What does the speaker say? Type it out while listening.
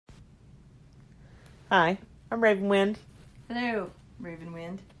Hi, I'm Ravenwind. Hello,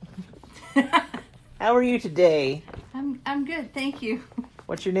 Ravenwind. How are you today? I'm good, thank you.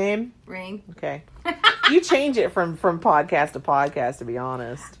 What's your name? Ring. Okay. You change it from podcast to podcast, to be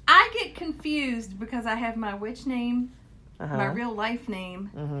honest. I get confused because I have my witch name, Uh-huh. my real life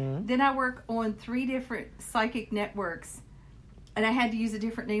name. Mm-hmm. Then I work on 3 different psychic networks, and I had to use a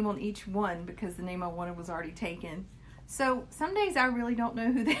different name on each one because the name I wanted was already taken. So some days I really don't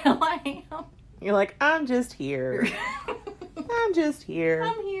know who the hell I am. You're like, I'm just here. I'm just here.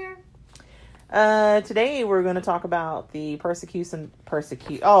 I'm here. Today we're going to talk about the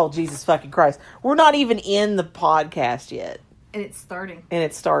Oh, Jesus fucking Christ. We're not even in the podcast yet. And it's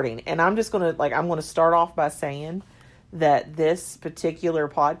starting. And I'm just going to, I'm going to start off by saying that this particular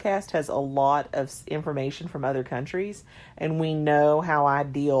podcast has a lot of information from other countries, and we know how I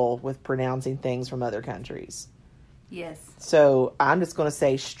deal with pronouncing things from other countries. Yes. So I'm just going to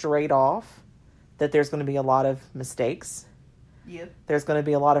say straight off that there's going to be a lot of mistakes. Yep. There's going to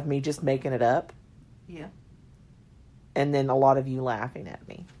be a lot of me just making it up. Yeah. And then a lot of you laughing at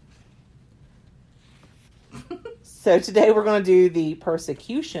me. So today we're going to do the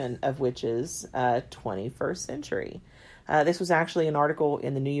persecution of witches, 21st century. This was actually an article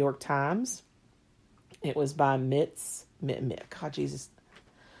in the New York Times. It was by Mitch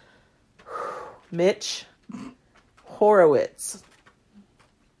Horowitz. Horowitz.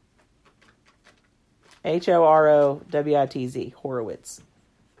 Horowitz.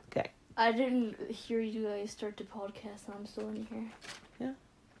 Okay. I didn't hear you guys start the podcast, and I'm still in here. Yeah.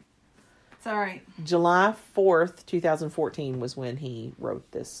 It's all right. July 4th, 2014 was when he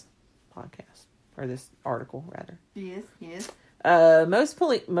wrote this podcast. Or this article, rather. Yes.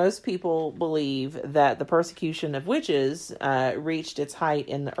 Most people believe that the persecution of witches reached its height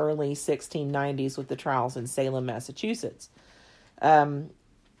in the early 1690s with the trials in Salem, Massachusetts.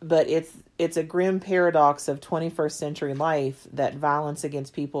 But it's a grim paradox of 21st century life that violence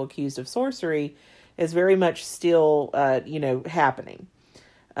against people accused of sorcery is very much still, happening.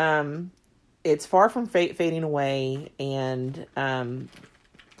 It's far from fading away, and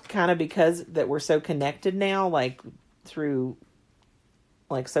kind of because that we're so connected now, like through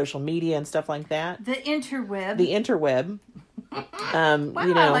like social media and stuff like that. The interweb. Why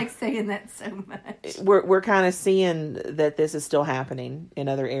do I like saying that so much? We're kind of seeing that this is still happening in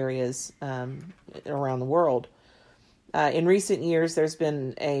other areas around the world. In recent years, there's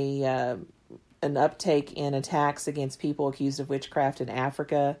been an uptake in attacks against people accused of witchcraft in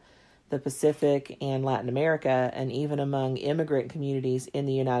Africa, the Pacific, and Latin America, and even among immigrant communities in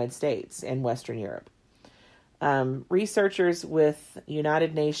the United States and Western Europe. Researchers with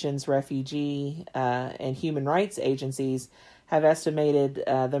United Nations refugee and human rights agencies have estimated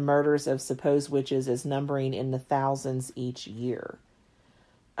the murders of supposed witches as numbering in the thousands each year.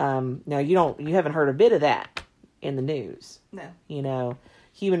 Now you haven't heard a bit of that in the news. No.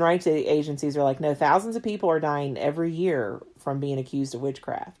 Human rights agencies are like, no, thousands of people are dying every year from being accused of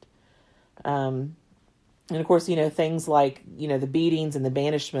witchcraft. And of course, things like, the beatings and the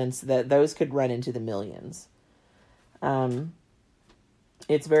banishments, that those could run into the millions.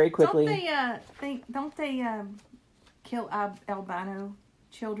 It's very quickly. Don't they kill albino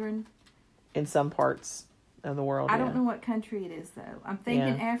children in some parts of the world? I don't know what country it is, though. I'm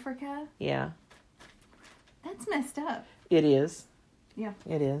thinking Africa. Yeah. That's messed up. It is. Yeah.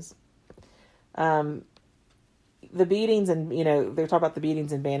 It is. The beatings and, they're talking about the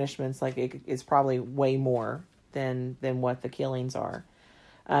beatings and banishments, like it's probably way more than what the killings are.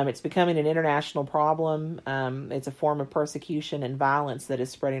 It's becoming an international problem. It's a form of persecution and violence that is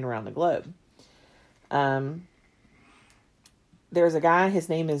spreading around the globe. There's a guy, his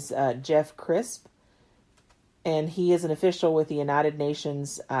name is Jeff Crisp, and he is an official with the United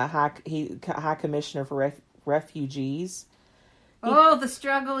Nations High Commissioner for Refugees. The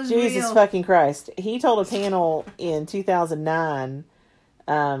struggle is real. Jesus fucking Christ. He told a panel in 2009,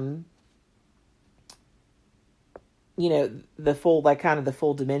 the full, the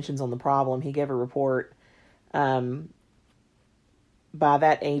full dimensions on the problem. He gave a report by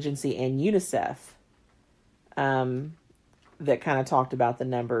that agency and UNICEF that kind of talked about the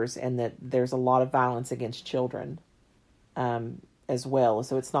numbers, and that there's a lot of violence against children as well.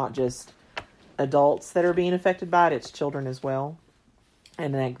 So it's not just adults that are being affected by it, it's children as well.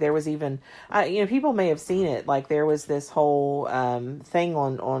 And there was even, people may have seen it. Like there was this whole thing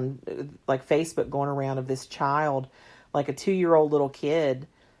on Facebook going around of this child, like a 2-year-old little kid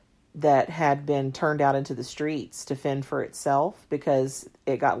that had been turned out into the streets to fend for itself because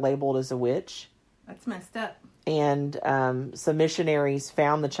it got labeled as a witch. That's messed up. And some missionaries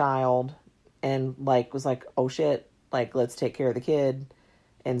found the child and was like, oh shit, let's take care of the kid,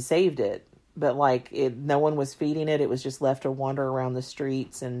 and saved it. but like no one was feeding it. It was just left to wander around the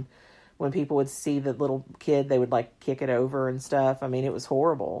streets, and when people would see the little kid, they would like kick it over and stuff. I mean, it was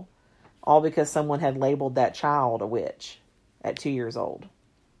horrible, all because someone had labeled that child a witch at 2 years old.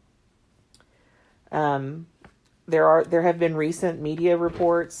 There have been recent media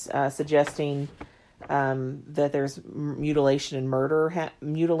reports suggesting that there's mutilation and murder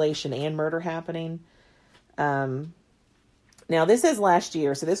happening. Now this is last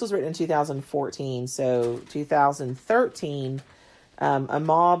year, so this was written in 2014. So 2013, a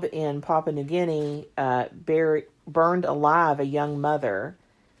mob in Papua New Guinea burned alive a young mother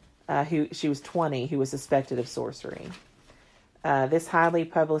she was 20, who was suspected of sorcery. This highly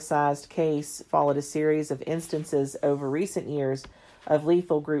publicized case followed a series of instances over recent years of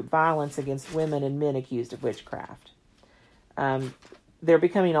lethal group violence against women and men accused of witchcraft. They're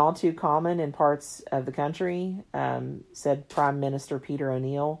becoming all too common in parts of the country, said Prime Minister Peter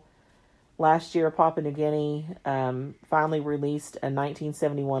O'Neill. Last year, Papua New Guinea finally released a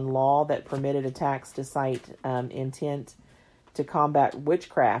 1971 law that permitted attacks to cite intent to combat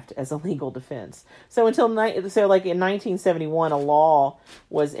witchcraft as a legal defense. So like in 1971, a law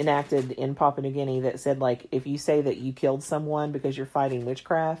was enacted in Papua New Guinea that said, like, if you say that you killed someone because you're fighting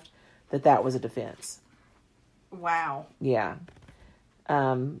witchcraft, that was a defense. Wow. Yeah.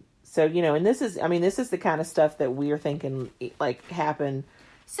 So, and this is the kind of stuff that we are thinking like happen.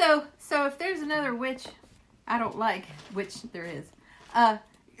 So if there's another witch I don't like, which there is,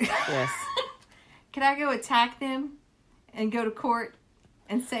 yes. Can I go attack them and go to court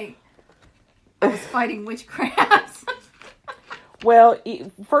and say I was fighting witchcraft? Well,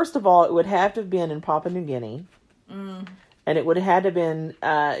 first of all, it would have to have been in Papua New Guinea. And it would have had to have been,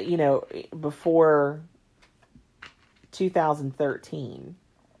 before 2013.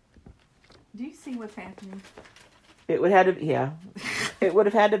 Do you see what's happening? It would have had to, yeah. It would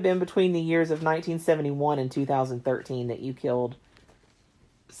have had to have been between the years of 1971 and 2013 that you killed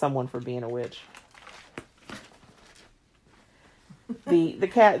someone for being a witch. The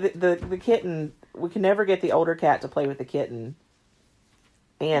cat, the kitten, we can never get the older cat to play with the kitten.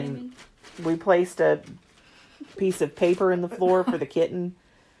 And we placed a piece of paper in the floor for the kitten.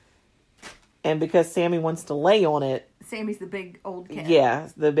 And because Sammy wants to lay on it. Sammy's the big old cat. Yeah,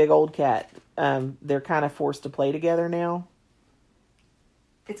 the big old cat. They're kind of forced to play together now.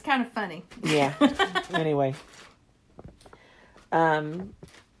 It's kind of funny. Yeah. Anyway.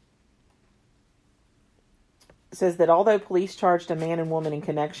 Says that although police charged a man and woman in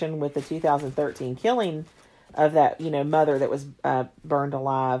connection with the 2013 killing of that, mother that was burned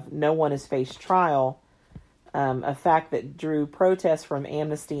alive, no one has faced trial. A fact that drew protests from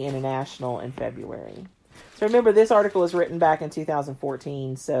Amnesty International in February. So remember, this article was written back in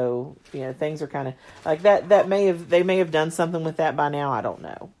 2014. So things are kind of like that. They may have done something with that by now. I don't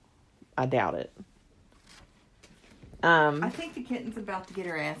know. I doubt it. I think the kitten's about to get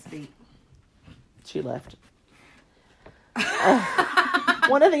her ass beat. She left.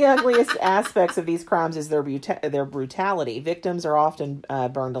 One of the ugliest aspects of these crimes is their brutality. Victims are often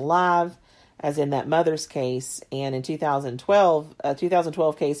burned alive, as in that mother's case, and in 2012, a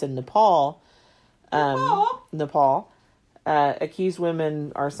 2012 case in Nepal, accused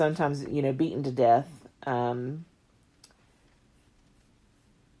women are sometimes, beaten to death. And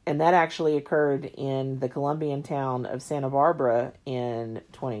that actually occurred in the Colombian town of Santa Barbara in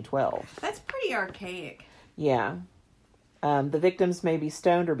 2012. That's pretty archaic. Yeah. The victims may be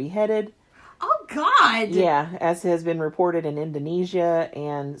stoned or beheaded. Oh, God! Yeah, as has been reported in Indonesia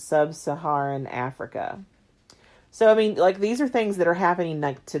and sub-Saharan Africa. So, these are things that are happening,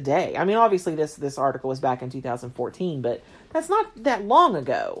 today. Obviously, this article was back in 2014, but that's not that long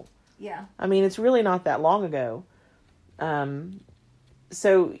ago. Yeah. It's really not that long ago.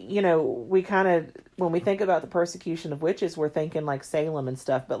 So, we kind of, when we think about the persecution of witches, we're thinking, Salem and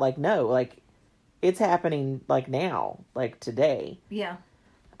stuff, but, no, it's happening, now, today. Yeah.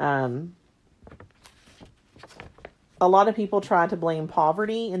 A lot of people try to blame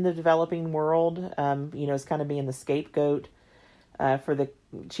poverty in the developing world, as kind of being the scapegoat for the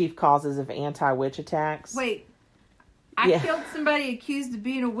chief causes of anti-witch attacks. Wait, I killed somebody accused of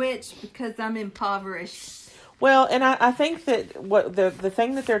being a witch because I'm impoverished. Well, and I think that what the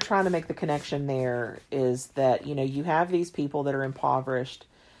thing that they're trying to make the connection there is that, you have these people that are impoverished,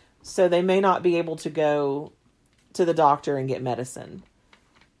 so they may not be able to go to the doctor and get medicine.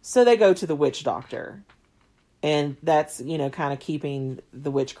 So they go to the witch doctor. And that's, kind of keeping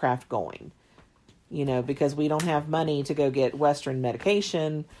the witchcraft going, because we don't have money to go get Western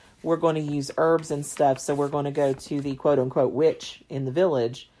medication. We're going to use herbs and stuff. So we're going to go to the quote unquote witch in the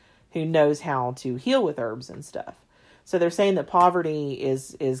village who knows how to heal with herbs and stuff. So they're saying that poverty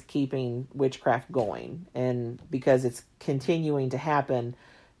is keeping witchcraft going, and because it's continuing to happen,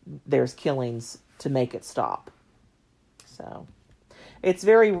 there's killings to make it stop. So it's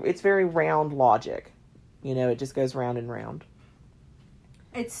very round logic. It just goes round and round.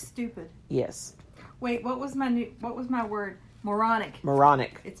 It's stupid. Yes. Wait, what was my word? Moronic.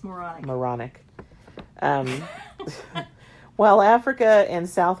 Moronic. It's moronic. Moronic. While Africa and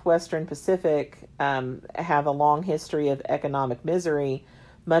southwestern Pacific have a long history of economic misery,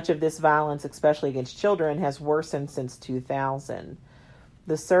 much of this violence, especially against children, has worsened since 2000.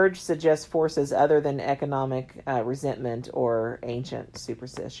 The surge suggests forces other than economic resentment or ancient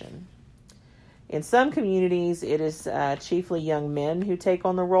superstition. In some communities, it is chiefly young men who take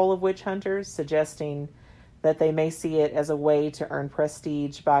on the role of witch hunters, suggesting that they may see it as a way to earn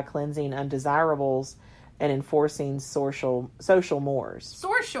prestige by cleansing undesirables and enforcing social mores.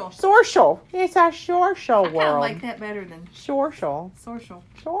 Social. Social. It's a social world. I kind of like that better than social. social.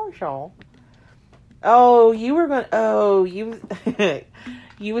 Social. Oh, you were going. Oh, you.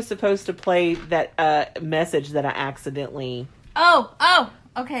 You were supposed to play that message that I accidentally. Oh.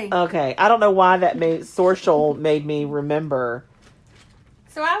 Okay. Okay. I don't know why that social made me remember.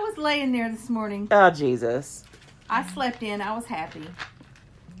 So I was laying there this morning. Oh, Jesus. I slept in. I was happy.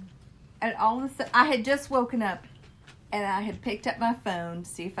 And all of a sudden, I had just woken up, and I had picked up my phone to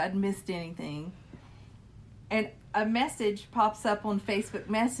see if I'd missed anything. And a message pops up on Facebook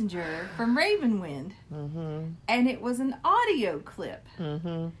Messenger from Ravenwind. Mm-hmm. And it was an audio clip.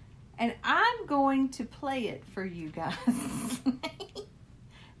 Mm-hmm. And I'm going to play it for you guys.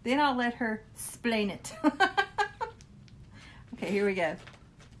 Then I'll let her explain it. Okay, here we go.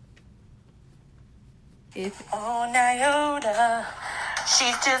 Oh, Nayoda,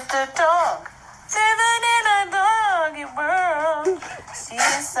 she's just a dog, living in a doggy world.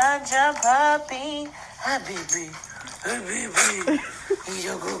 She's such a puppy. Habibi, he's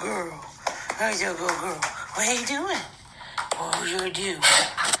a good girl. He's a good girl. What are you doing? What you doing?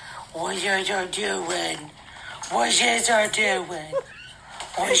 What you doing? What you doing?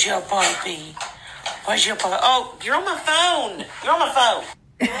 What's your puppy? What's your puppy? Oh, you're on my phone. You're on my phone.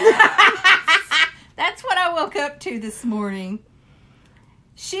 That's what I woke up to this morning.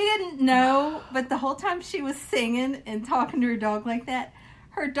 She didn't know, but the whole time she was singing and talking to her dog like that,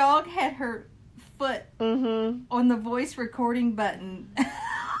 her dog had her foot on the voice recording button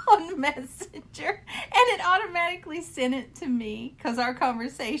on Messenger, and it automatically sent it to me because our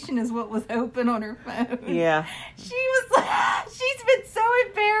conversation is what was open on her phone. Yeah. She was like, she's been so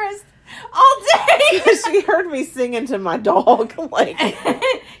embarrassed all day. She heard me singing to my dog. Like,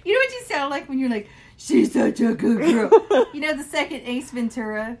 you know what you sound like when you're like, she's such a good girl. You know the second Ace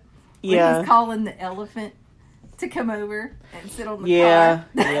Ventura? When he's calling the elephant to come over and sit on the car. Yeah.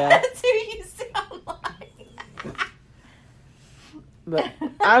 That's who you sound like. But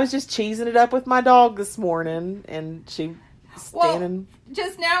I was just cheesing it up with my dog this morning, and she standing. Well,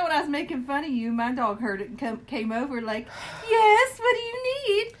 just now when I was making fun of you, my dog heard it and came over like, yes, what do you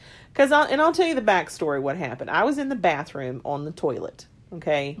need? I'll tell you the backstory, what happened. I was in the bathroom on the toilet,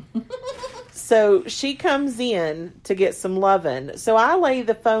 okay? So she comes in to get some lovin'. So I lay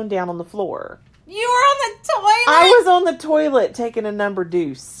the phone down on the floor. You were on the toilet? I was on the toilet taking a number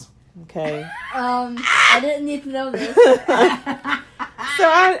deuce, okay? I didn't need to know this. So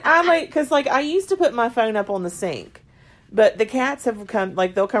I like, because like I used to put my phone up on the sink, but the cats have come,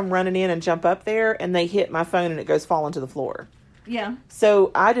 like they'll come running in and jump up there and they hit my phone and it goes falling to the floor. Yeah.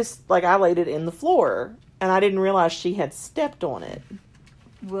 So I just, like, I laid it in the floor and I didn't realize she had stepped on it.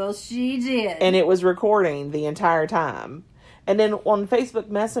 Well, she did. And it was recording the entire time. And then on Facebook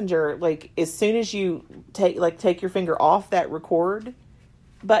Messenger, like, as soon as you take your finger off that record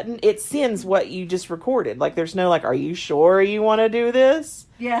button, it sends what you just recorded. Like, there's no, like, are you sure you want to do this?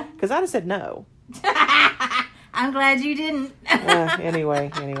 Yeah. Because I just said no. I'm glad you didn't.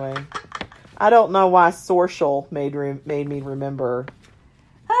 Anyway. I don't know why social made me remember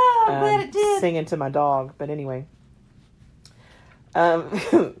I'm glad it did. Singing to my dog. But anyway.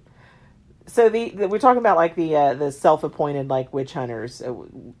 So we're talking about like the self-appointed like witch hunters,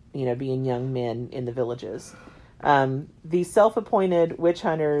 being young men in the villages. These self-appointed witch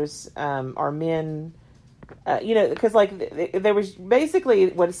hunters are men, because like there was basically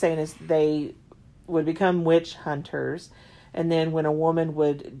what it's saying is they would become witch hunters, and then when a woman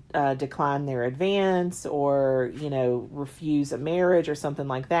would decline their advance or refuse a marriage or something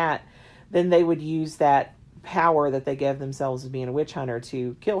like that, then they would use that power that they gave themselves as being a witch hunter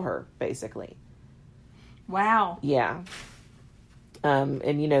to kill her, basically. Wow. Yeah. And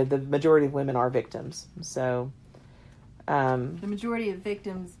the majority of women are victims. So the majority of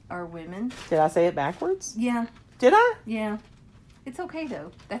victims are women. did I say it backwards? Yeah. Did I? Yeah. It's okay,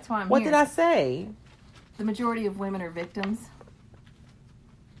 though. That's why I'm What here. did I say? The majority of women are victims.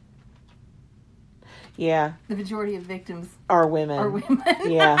 Yeah. The majority of victims Are women. are women.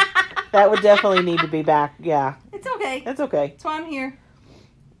 Yeah. That would definitely need to be back. Yeah. It's okay. That's okay. That's why I'm here.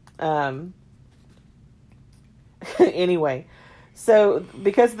 Anyway, so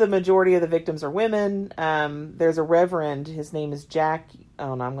because the majority of the victims are women, there's a reverend. His name is Jack.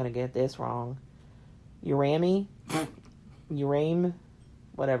 Oh no, I'm going to get this wrong. Urame,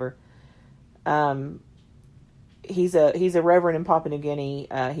 whatever. He's a reverend in Papua New Guinea.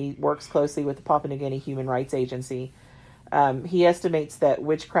 He works closely with the Papua New Guinea Human Rights Agency. He estimates that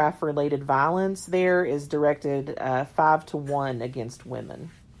witchcraft-related violence there is directed 5 to 1 against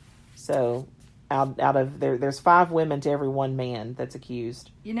women. So out of there's 5 women to every 1 man that's accused.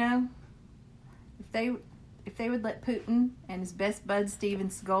 You know, if they would let Putin and his best bud Steven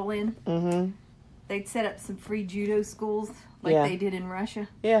Seagal in, Mm-hmm. they'd set up some free judo schools like Yeah. they did in Russia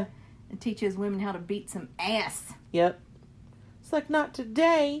Yeah. and teach those women how to beat some ass. Yep. It's like, not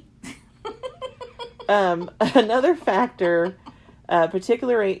today. Another factor,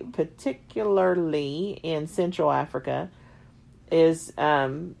 particularly in Central Africa, is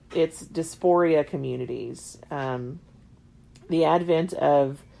its dysphoria communities. The advent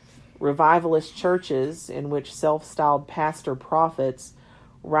of revivalist churches in which self-styled pastor prophets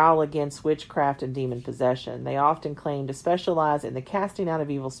rile against witchcraft and demon possession. They often claim to specialize in the casting out of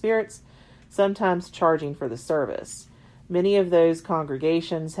evil spirits, sometimes charging for the service. Many of those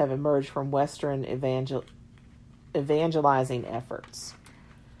congregations have emerged from Western evangelizing efforts.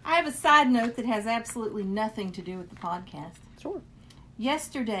 I have a side note that has absolutely nothing to do with the podcast. Sure.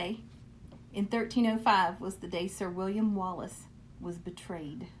 Yesterday, in 1305, was the day Sir William Wallace was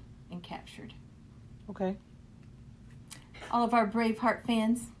betrayed and captured. Okay. All of our Braveheart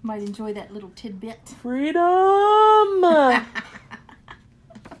fans might enjoy that little tidbit. Freedom!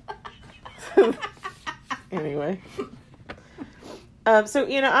 Anyway. So,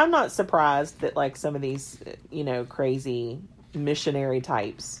 I'm not surprised that, like, some of these, crazy missionary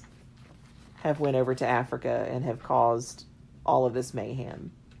types have went over to Africa and have caused all of this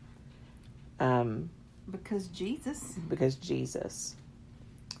mayhem. Because Jesus.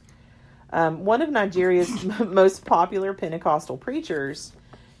 One of Nigeria's most popular Pentecostal preachers,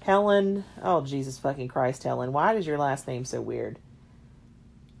 Helen, oh, Jesus fucking Christ, Helen, why is your last name so weird?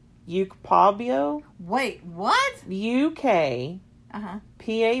 Ukpabio? Wait, what? Ukpabio.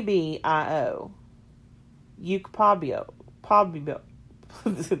 Ukpabio. Pabio.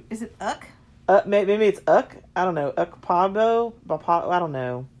 Is it Uck? Maybe it's Uck. I don't know. Ukpabo. I don't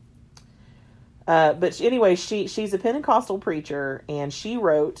know. But anyway, she's a Pentecostal preacher, and she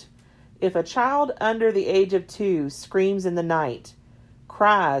wrote, "If a child under the age of 2 screams in the night,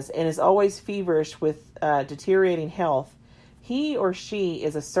 cries, and is always feverish with deteriorating health, he or she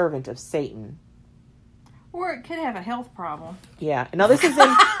is a servant of Satan." Or it could have a health problem. Yeah. Now this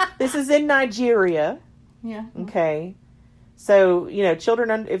is in Nigeria. Yeah. Okay. So,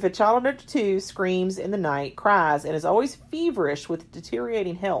 children, if a child under 2 screams in the night, cries, and is always feverish with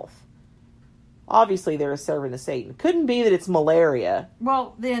deteriorating health, obviously they're a servant of Satan. Couldn't be that it's malaria.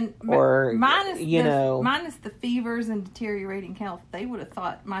 Well, then, Or, minus the fevers and deteriorating health, they would have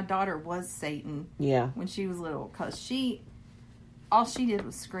thought my daughter was Satan. Yeah. When she was little, because all she did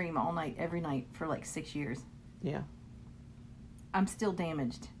was scream all night, every night for like 6 years. Yeah. I'm still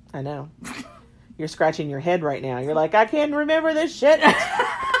damaged. I know. You're scratching your head right now. You're like, I can't remember this shit.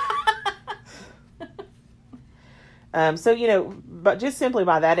 So, but just simply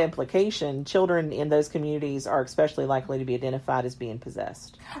by that implication, children in those communities are especially likely to be identified as being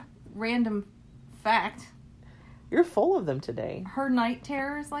possessed. Random fact. You're full of them today. Her night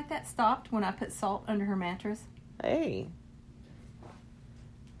terrors like that stopped when I put salt under her mattress. Hey.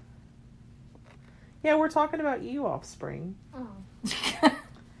 Yeah, we're talking about you, Offspring. Oh.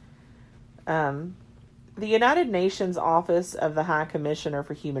 The United Nations Office of the High Commissioner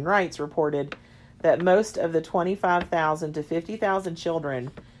for Human Rights reported that most of the 25,000 to 50,000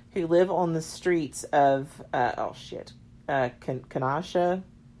 children who live on the streets of, Kinshasa.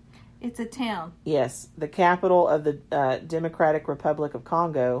 It's a town. Yes, the capital of the Democratic Republic of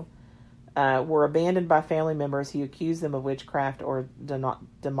Congo, were abandoned by family members who accused them of witchcraft or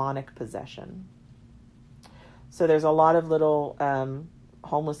demonic possession. So there's a lot of little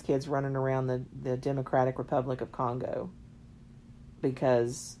homeless kids running around the Democratic Republic of Congo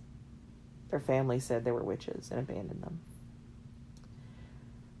because their family said they were witches and abandoned them.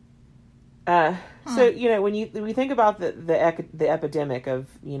 So, when we think about the epidemic of,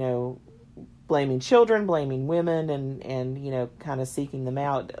 blaming children, blaming women, and kind of seeking them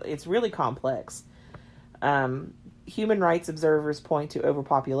out, it's really complex. human rights observers point to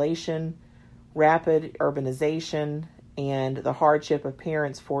overpopulation, rapid urbanization, and the hardship of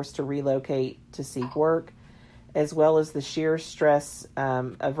parents forced to relocate to seek work, as well as the sheer stress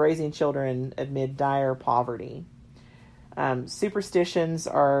of raising children amid dire poverty. Superstitions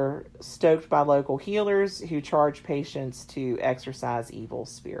are stoked by local healers who charge patients to exorcise evil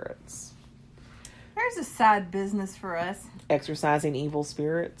spirits. There's a side business for us. Exorcising evil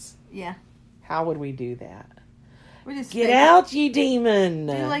spirits? Yeah. How would we do that? We just Get out, ye demon!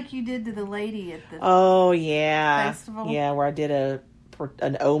 Do like you did to the lady at the festival. Yeah, where I did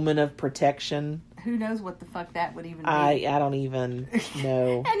an omen of protection. Who knows what the fuck that would even be? I don't even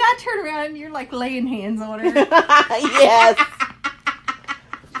know. And I turn around and you're like laying hands on her. Yes.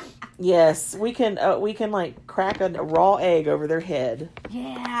 Yes, we can like crack a raw egg over their head.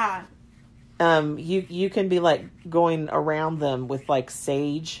 Yeah. You can be like going around them with like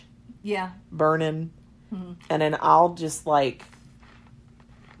sage. Yeah. Burning. Mm-hmm. And then I'll just like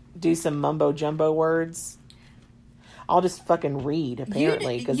do some mumbo jumbo words. I'll just fucking read,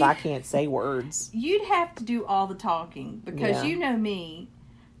 apparently, because I can't say words. You'd have to do all the talking, because you know me.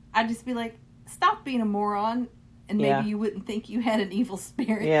 I'd just be like, stop being a moron, and maybe you wouldn't think you had an evil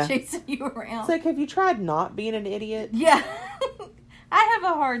spirit chasing you around. It's like, have you tried not being an idiot? Yeah. I have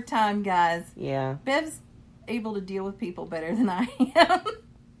a hard time, guys. Yeah. Bev's able to deal with people better than I am.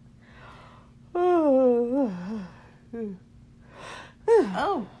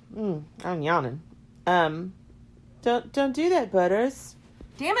 I'm yawning. Don't do that, Butters.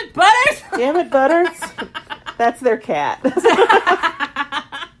 Damn it, Butters! Damn it, Butters. That's their cat.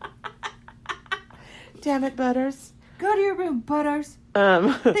 Damn it, Butters. Go to your room, Butters.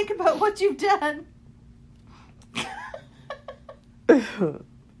 Think about what you've done.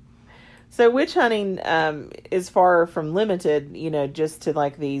 So witch hunting is far from limited, just to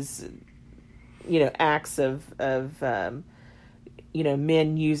like these, acts of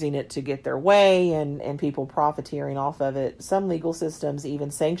men using it to get their way and people profiteering off of it. Some legal systems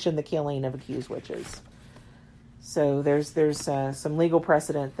even sanction the killing of accused witches. So there's some legal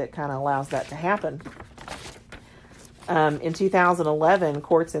precedent that kind of allows that to happen. In 2011,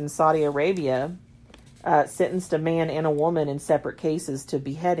 courts in Saudi Arabia sentenced a man and a woman in separate cases to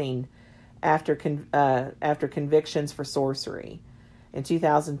beheading after convictions for sorcery. In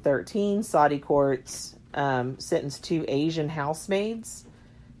 2013, Saudi courts sentenced 2 Asian housemaids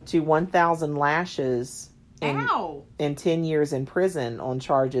to 1,000 lashes and 10 years in prison on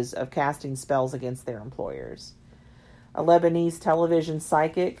charges of casting spells against their employers. A Lebanese television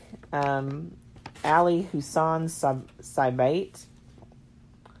psychic, Ali Hussein Sabit.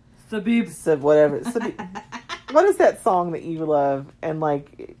 What is that song that you love? And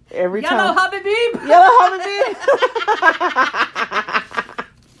like every Yalla time. Habibi. Yalla Habibi.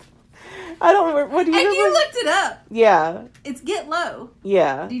 I don't remember. What do you And remember? you looked it up. Yeah. It's Get Low.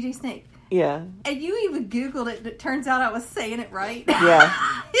 Yeah. DJ Snake. Yeah. And you even Googled it, and it turns out I was saying it right. Yeah.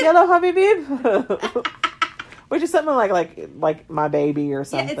 Yalla Habibi. Which is something like my baby or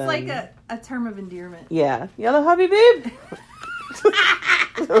something. Yeah, it's like a term of endearment. Yeah. Yalla Habibi.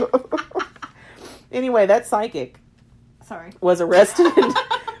 Anyway, that psychic was arrested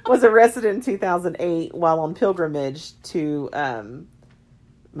in 2008 while on pilgrimage to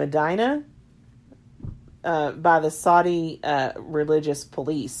Medina by the Saudi religious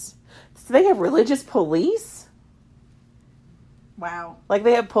police. So they have religious police? Wow. Like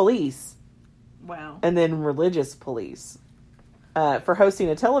they have police. Wow. And then religious police. For hosting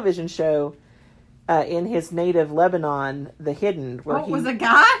a television show in his native Lebanon, The Hidden. Where it was a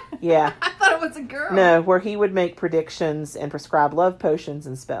guy? Yeah. I thought it was a girl. No, where he would make predictions and prescribe love potions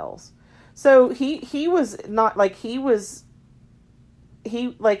and spells. So he was not like he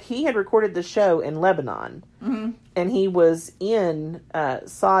had recorded the show in Lebanon, mm-hmm. and he was in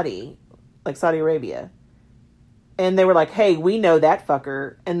Saudi Arabia, and they were like, "Hey, we know that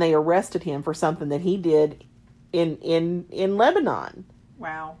fucker," and they arrested him for something that he did in Lebanon.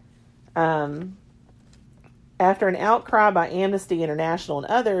 Wow. After an outcry by Amnesty International and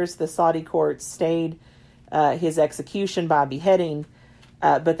others, the Saudi courts stayed his execution by beheading,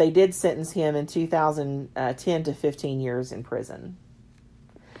 but they did sentence him in 2010 to 15 years in prison.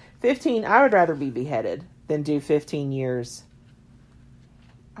 15, I would rather be beheaded than do 15 years.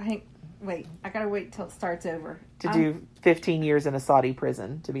 I gotta wait till it starts over. To do 15 years in a Saudi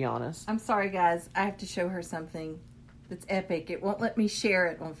prison, to be honest. I'm sorry, guys. I have to show her something that's epic. It won't let me share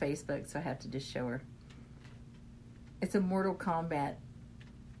it on Facebook, so I have to just show her. It's a Mortal Kombat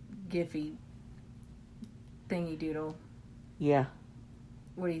Giphy thingy doodle. Yeah.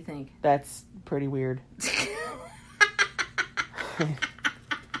 What do you think? That's pretty weird.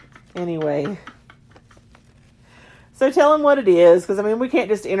 Anyway. So tell him what it is, because, I mean, we can't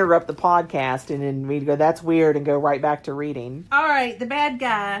just interrupt the podcast and then we go, that's weird, and go right back to reading. All right, the bad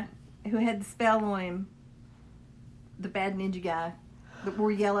guy who had the spell on him, the bad ninja guy that wore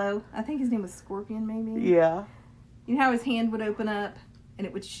yellow. I think his name was Scorpion, maybe? Yeah. You know how his hand would open up and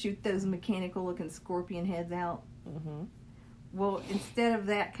it would shoot those mechanical-looking scorpion heads out? Mm-hmm. Well, instead of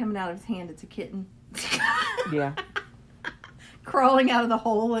that coming out of his hand, it's a kitten. Yeah. Crawling out of the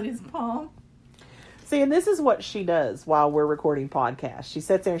hole in his palm. See, and this is what she does while we're recording podcasts. She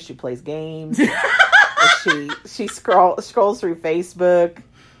sits there and she plays games. she scrolls through Facebook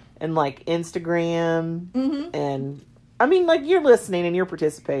and, like, Instagram. Mm-hmm. And, I mean, like, you're listening and you're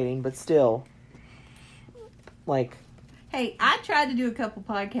participating, but still, like... Hey, I tried to do a couple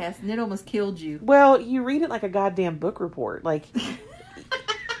podcasts and it almost killed you. Well, you read it like a goddamn book report. Like...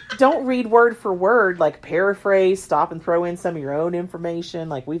 Don't read word for word, like paraphrase, stop and throw in some of your own information.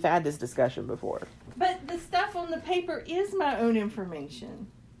 Like, we've had this discussion before. But the stuff on the paper is my own information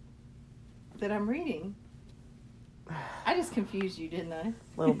that I'm reading. I just confused you, didn't I? A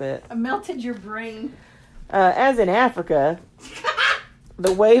little bit. I melted your brain. As in Africa,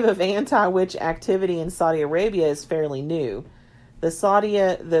 the wave of anti-witch activity in Saudi Arabia is fairly new. The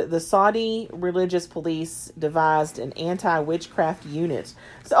Saudi religious police devised an anti-witchcraft unit.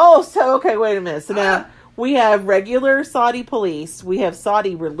 Okay, wait a minute. So now we have regular Saudi police, we have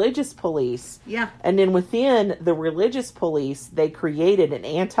Saudi religious police, Yeah. and then within the religious police, they created an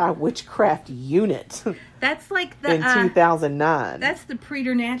anti-witchcraft unit That's like the in 2009. That's the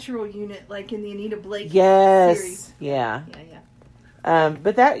preternatural unit, like in the Anita Blake Yes, series. yeah. Yeah.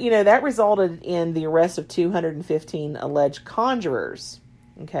 But that resulted in the arrest of 215 alleged conjurers.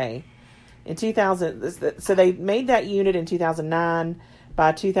 Okay. In 2000, so they made that unit in 2009.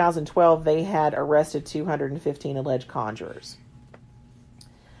 By 2012, they had arrested 215 alleged conjurers.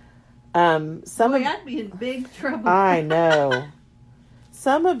 I'd be in big trouble. I know.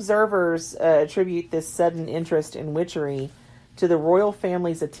 Some observers attribute this sudden interest in witchery to the royal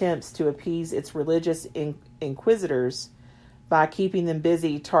family's attempts to appease its religious inquisitors by keeping them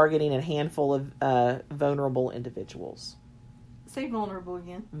busy targeting a handful of vulnerable individuals. Say vulnerable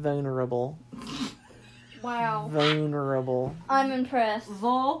again. Vulnerable. Wow. Vulnerable. I'm impressed.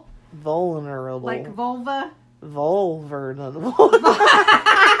 Vulnerable. Like vulva. Vulnerable.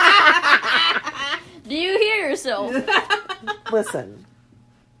 Do you hear yourself? Listen.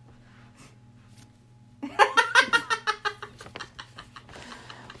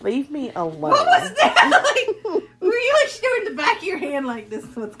 Leave me alone. What was that? Were you like showing the back of your hand like this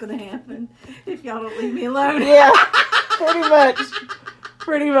is what's going to happen if y'all don't leave me alone? Yeah,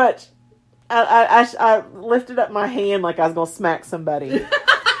 pretty much. I lifted up my hand like I was going to smack somebody.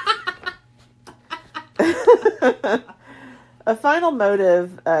 A final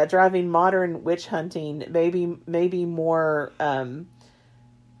motive driving modern witch hunting maybe more,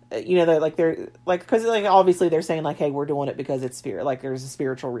 because obviously they're saying like, hey, we're doing it because it's spirit, like there's a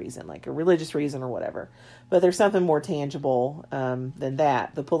spiritual reason, like a religious reason or whatever. But there's something more tangible than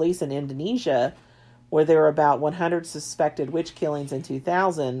that. The police in Indonesia, where there were about 100 suspected witch killings in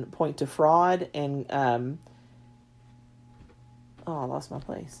 2000, point to fraud and I lost my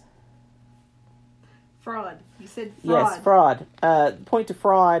place. Fraud. You said fraud. Yes, fraud. Point to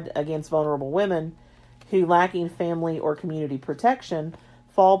fraud against vulnerable women who, lacking family or community protection,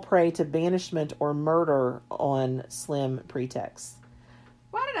 fall prey to banishment or murder on slim pretexts.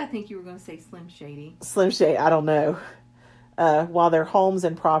 Why did I think you were going to say Slim Shady? Slim Shady, I don't know. While their homes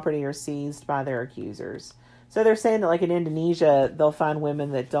and property are seized by their accusers. So they're saying that, like, in Indonesia, they'll find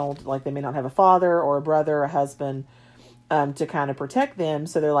women that don't, like, they may not have a father or a brother or a husband to kind of protect them.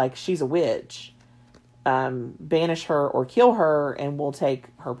 So they're like, she's a witch. Banish her or kill her, and we'll take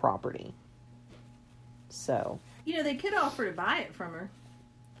her property. So. You know, they could offer to buy it from her.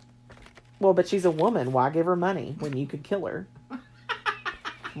 Well, but she's a woman. Why give her money when you could kill her?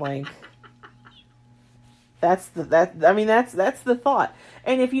 Like, that's the thought.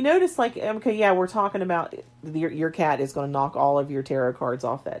 And if you notice, like, okay, yeah, we're talking about your cat is going to knock all of your tarot cards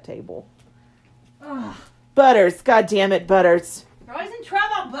off that table. Ugh. Butters, God damn it, Butters. You're always in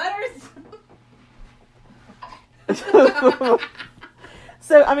trouble, Butters.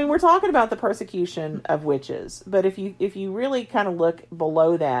 So, I mean, we're talking about the persecution of witches, but if you really kind of look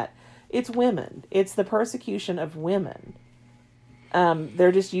below that, it's women. It's the persecution of women.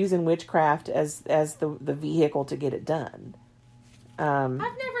 They're just using witchcraft as the vehicle to get it done. I've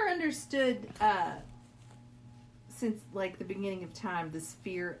never understood, since like the beginning of time, this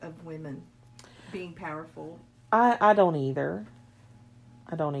fear of women being powerful. I don't either.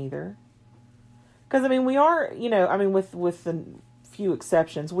 Because, I mean, we are, with the few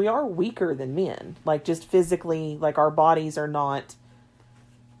exceptions, we are weaker than men. Like, just physically, like, our bodies are not,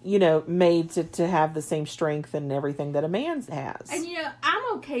 made to have the same strength and everything that a man's has. And,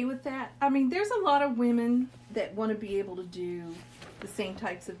 I'm okay with that. I mean, there's a lot of women that want to be able to do the same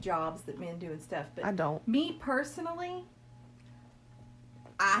types of jobs that men do and stuff. But I don't. Me personally,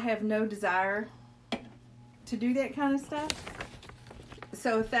 I have no desire to do that kind of stuff.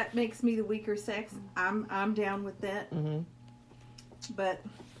 So if that makes me the weaker sex, I'm down with that. Mm-hmm. But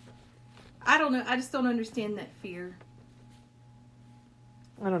I don't know. I just don't understand that fear.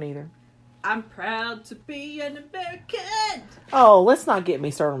 I don't either. I'm proud to be an American. Oh, let's not get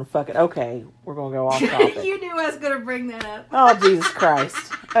me started on the fucking... Okay, we're going to go off topic. You knew I was going to bring that up. Oh, Jesus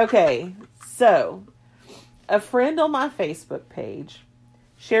Christ. Okay, so a friend on my Facebook page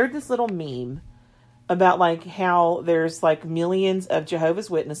shared this little meme about, like, how there's, like, millions of Jehovah's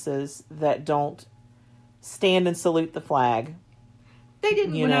Witnesses that don't stand and salute the flag. They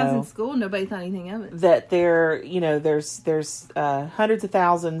didn't when I was in school. Nobody thought anything of it. That there's hundreds of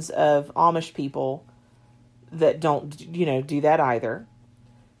thousands of Amish people that don't, do that either.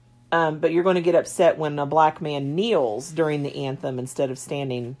 But you're going to get upset when a black man kneels during the anthem instead of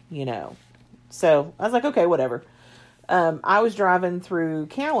standing, So I was like, okay, whatever. I was driving through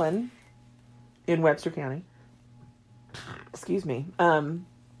Cowan in Webster County. Excuse me.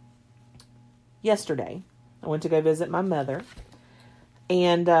 Yesterday, I went to go visit my mother.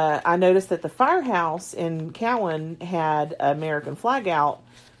 And I noticed that the firehouse in Cowan had an American flag out,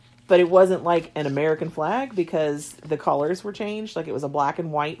 but it wasn't like an American flag because the colors were changed. Like, it was a black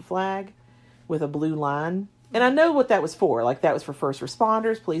and white flag with a blue line. And I know what that was for. Like, that was for first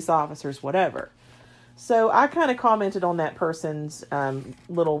responders, police officers, whatever. So I kind of commented on that person's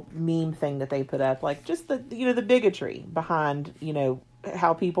little meme thing that they put up. Like, just the bigotry behind,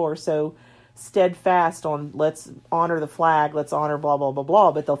 how people are so steadfast on let's honor the flag, let's honor blah blah blah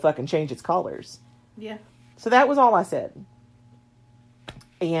blah, but they'll fucking change its colors. Yeah. So that was all I said.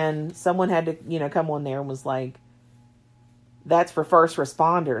 And someone had to, come on there and was like, that's for first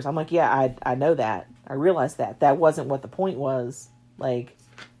responders. I'm like, yeah, I know that. I realized that. That wasn't what the point was. Like,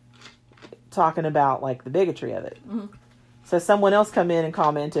 talking about, like, the bigotry of it. Mm-hmm. So someone else come in and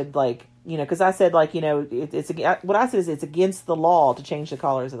commented, like, because I said, like, it's what I said is it's against the law to change the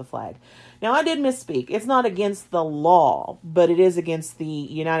colors of the flag. Now, I did misspeak. It's not against the law, but it is against the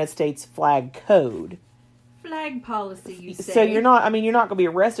United States flag code. Flag policy, you say. So you're not going to be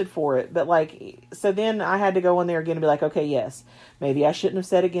arrested for it. But, like, so then I had to go in there again and be like, okay, yes, maybe I shouldn't have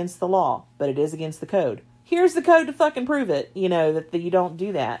said against the law, but it is against the code. Here's the code to fucking prove it, that you don't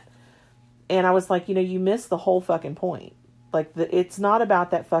do that. And I was like, you missed the whole fucking point. Like, it's not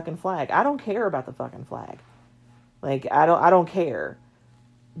about that fucking flag. I don't care about the fucking flag. Like, I don't care.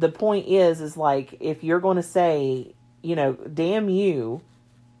 The point is like, if you're going to say, damn you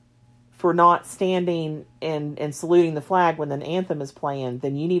for not standing and saluting the flag when an anthem is playing,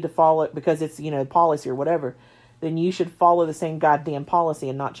 then you need to follow it because it's, policy or whatever. Then you should follow the same goddamn policy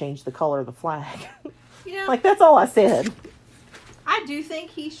and not change the color of the flag. Like, that's all I said. I do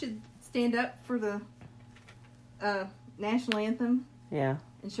think he should stand up for the national anthem. Yeah.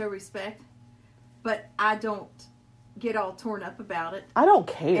 And show respect. But I don't get all torn up about it. I don't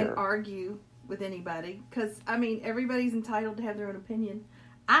care. And argue with anybody. Because, everybody's entitled to have their own opinion.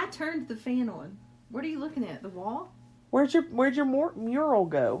 I turned the fan on. What are you looking at? The wall? Where'd your mural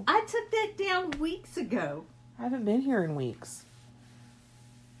go? I took that down weeks ago. I haven't been here in weeks.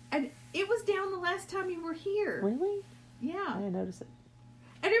 And it was down the last time you were here. Really? Yeah. I didn't notice it.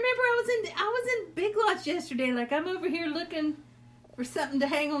 And remember, I was in Big Lots yesterday. Like, I'm over here looking for something to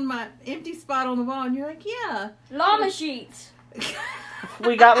hang on my empty spot on the wall. And you're like, yeah. Llama sheets.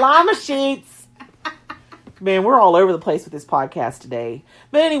 We got llama sheets. Man, we're all over the place with this podcast today.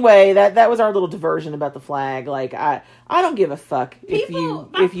 But anyway, that was our little diversion about the flag. Like, I don't give a fuck if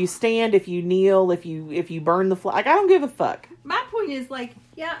you stand, if you kneel, if you burn the flag. Like, I don't give a fuck. My point is, like,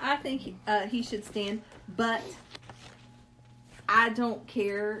 yeah, I think he should stand, but I don't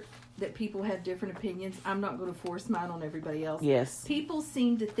care that people have different opinions. I'm not going to force mine on everybody else. Yes. People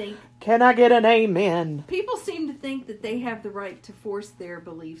seem to think... Can I get an amen? People seem to think that they have the right to force their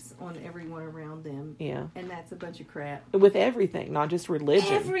beliefs on everyone around them. Yeah. And that's a bunch of crap. With everything, not just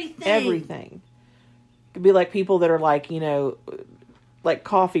religion. Everything. Everything. It could be like people that are like, like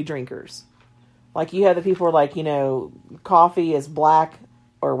coffee drinkers. Like, you have the people who are like, coffee is black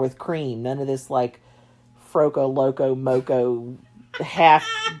or with cream. None of this, like, Froco, Loco, Moco, half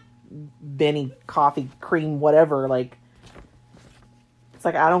Benny coffee cream, whatever. Like, it's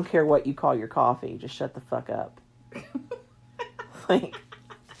like, I don't care what you call your coffee. Just shut the fuck up. Like,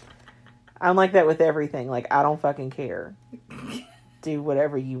 I'm like that with everything. Like, I don't fucking care. do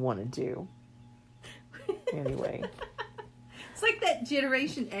whatever you want to do. Anyway. It's like that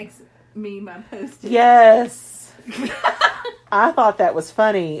Generation X meme I posted. Yes. I thought that was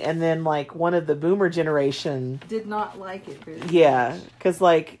funny. And then, like, one of the boomer generation. Did not like it very much. Yeah. Because,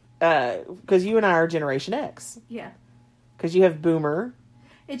 like, because you and I are Generation X. Yeah. Because you have boomer.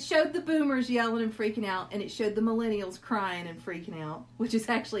 It showed the boomers yelling and freaking out, and it showed the millennials crying and freaking out, which is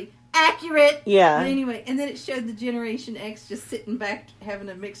actually accurate. Yeah. But anyway, and then it showed the Generation X just sitting back having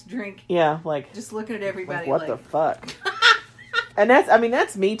a mixed drink. Yeah, like. Just looking at everybody like, what the fuck? And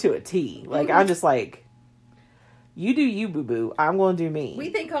that's me to a T. Like, I'm just like, you do you, boo-boo. I'm going to do me. We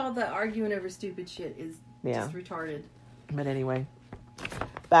think all the arguing over stupid shit is just retarded. But anyway,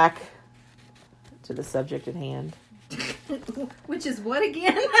 back to the subject at hand. Which is what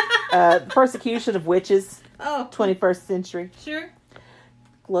again? Persecution of witches. Oh. 21st century. Sure.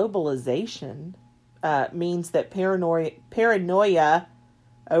 Globalization means that paranoia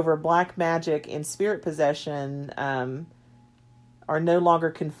over black magic and spirit possession are no longer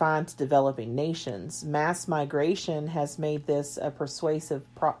confined to developing nations. Mass migration has made this a pervasive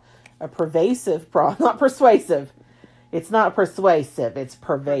not persuasive. It's not persuasive, it's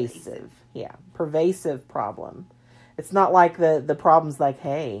pervasive. Yeah, pervasive problem. It's not like the problem's like,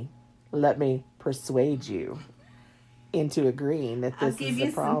 hey, let me persuade you into agreeing that this is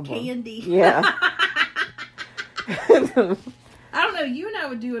a problem. I'll give you some candy. Yeah. I don't know, you and I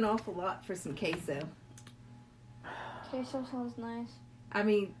would do an awful lot for some queso. Queso sounds nice. I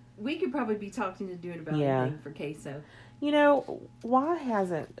mean, we could probably be talking to doing about anything for queso. You know, why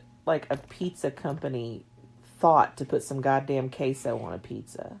hasn't, like, a pizza company thought to put some goddamn queso on a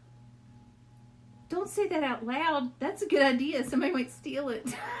pizza? Don't say that out loud. That's a good idea. Somebody might steal it.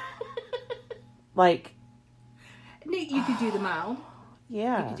 Like... You could do the mild.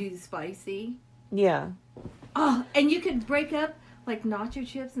 Yeah. You could do the spicy. Yeah. Oh, and you could break up, like, nacho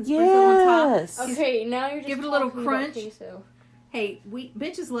chips and sprinkle on top. Okay, now you're just give it a little crunch. Queso. Hey,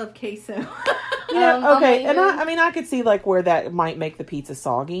 bitches love queso. Yeah, okay. And I could see, like, where that might make the pizza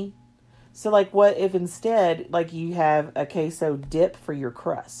soggy. So, like, what if instead, like, you have a queso dip for your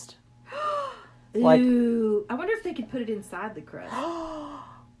crust? Like, ooh, I wonder if they could put it inside the crust.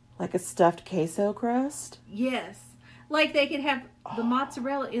 Like a stuffed queso crust? Yes. Like they could have the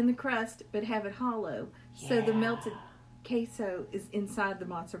mozzarella in the crust, but have it hollow. Yeah. So the melted queso is inside the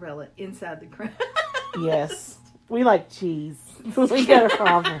mozzarella, inside the crust. Yes. We like cheese. We got a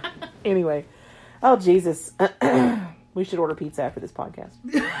problem. Anyway. Oh, Jesus. We should order pizza after this podcast.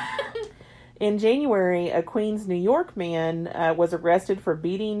 In January, a Queens, New York man was arrested for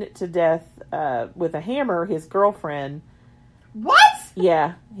beating to death with a hammer his girlfriend. What?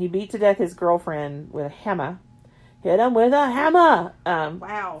 Yeah. He beat to death his girlfriend with a hammer. Hit him with a hammer.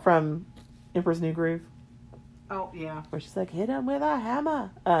 Wow. From Emperor's New Groove. Oh, yeah. Where she's like, hit him with a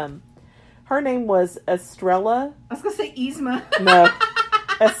hammer. Her name was Estrella. I was going to say Yzma. No.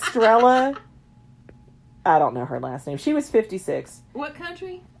 Estrella. I don't know her last name. She was 56. What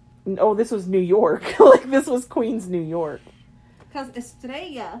country? Oh, this was New York. Like, this was Queens, New York. Because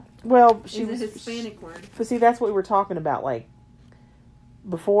Estrella is a Hispanic word. But see, that's what we were talking about, like,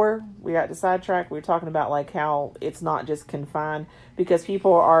 before we got to sidetrack, we were talking about, like, how it's not just confined, because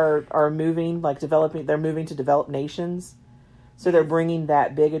people are moving, like, they're moving to developed nations, so they're bringing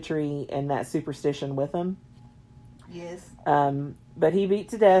that bigotry and that superstition with them. Yes. But he beat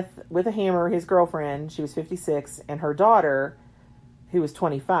to death with a hammer his girlfriend, she was 56, and her daughter, who was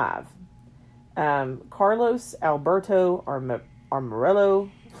 25. Carlos Alberto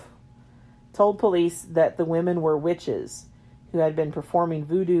Armorello told police that the women were witches who had been performing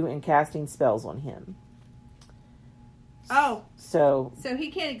voodoo and casting spells on him. Oh. So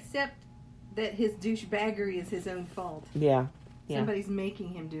he can't accept that his douchebaggery is his own fault. Yeah. Somebody's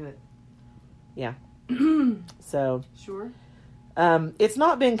making him do it. Yeah. So. Sure. It's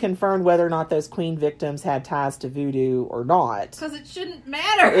not been confirmed whether or not those queen victims had ties to voodoo or not. Because it shouldn't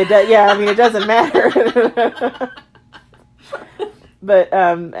matter. It doesn't matter. But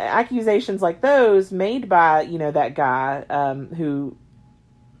accusations like those made by, that guy who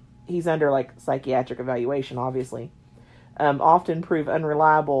he's under, like, psychiatric evaluation, obviously, often prove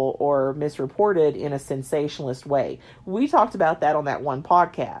unreliable or misreported in a sensationalist way. We talked about that on that one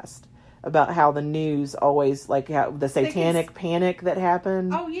podcast, about how the news always, like, how the satanic panic that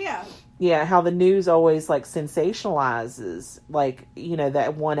happened. Oh, yeah. Yeah, how the news always, like, sensationalizes, like,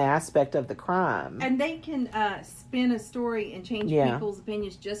 that one aspect of the crime. And they can spin a story and change people's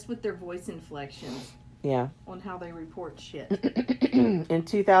opinions just with their voice inflections. Yeah. On how they report shit. In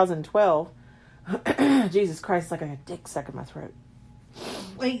 2012, Jesus Christ, it's like I got a dick stuck in my throat.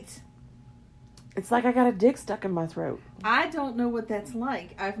 Wait. It's like I got a dick stuck in my throat. I don't know what that's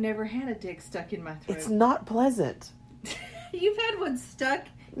like. I've never had a dick stuck in my throat. It's not pleasant. You've had one stuck?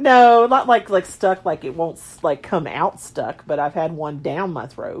 No, not like stuck, like it won't like come out stuck, but I've had one down my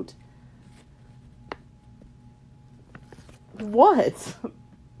throat. What?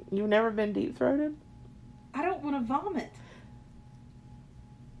 You've never been deep throated? I don't want to vomit.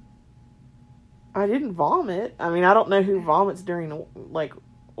 I didn't vomit. I mean, I don't know who vomits during like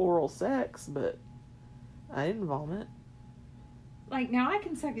oral sex, but I didn't vomit. Like, now I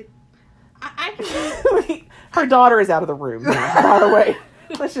can suck it. I can. Her daughter is out of the room now, by the way.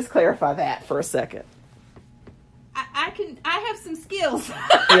 Let's just clarify that for a second. I have some skills.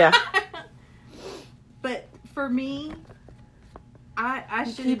 Yeah. But for me, I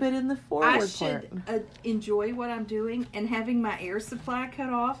should keep it in the forward I part. should enjoy what I'm doing, and having my air supply cut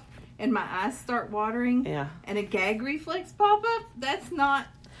off and my eyes start watering, Yeah. and a gag reflex pop up. That's not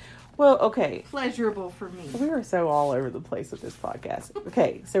Well, okay. pleasurable for me. We are so all over the place with this podcast.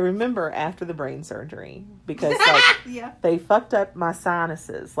 Okay, so remember after the brain surgery, because like Yeah. they fucked up my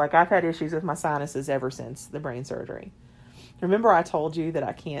sinuses. Like I've had issues with my sinuses ever since the brain surgery. Remember I told you that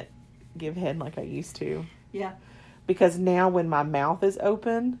I can't give head like I used to? Yeah. Because now when my mouth is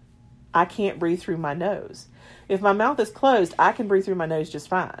open, I can't breathe through my nose. If my mouth is closed, I can breathe through my nose just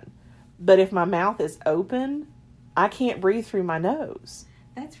fine. But if my mouth is open, I can't breathe through my nose.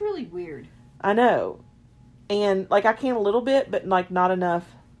 That's really weird. I know. And like I can a little bit, but like not enough.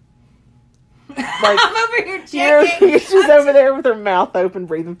 Like I'm over here checking. she's over there with her mouth open,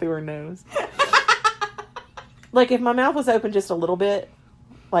 breathing through her nose. Like if my mouth was open just a little bit,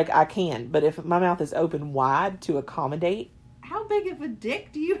 like I can. But if my mouth is open wide to accommodate, How big of a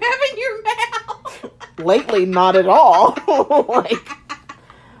dick do you have in your mouth? lately not at all. Like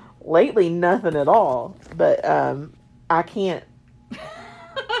lately nothing at all. But I can't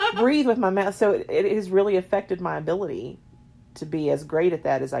breathe with my mouth, so it has really affected my ability to be as great at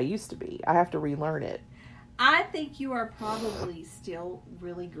that as I used to be. I have to relearn it. I think you are probably still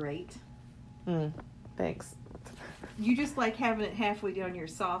really great. Thanks. You just like having it halfway down your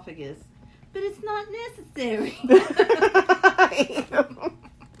esophagus, but it's not necessary.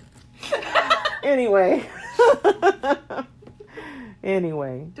 Anyway.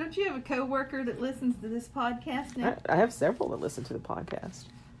 Anyway. Don't you have a coworker that listens to this podcast now? I have several that listen to the podcast.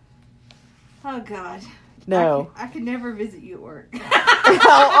 Oh God. No. I could never visit you at work.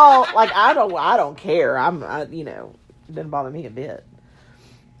 Like I don't care. It doesn't bother me a bit.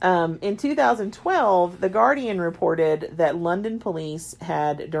 In 2012, The Guardian reported that London police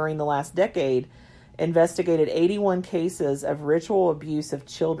had, during the last decade, investigated 81 cases of ritual abuse of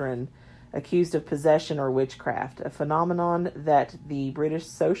children accused of possession or witchcraft, a phenomenon that the British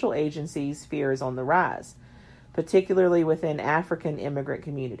social agencies fear is on the rise, particularly within African immigrant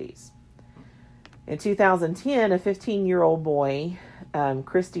communities. In 2010, a 15-year-old boy,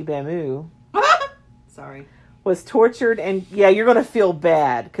 Christy Bamu, Sorry. was tortured, and yeah, you're going to feel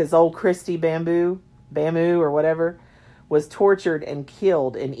bad because old Christy Bamu or whatever, was tortured and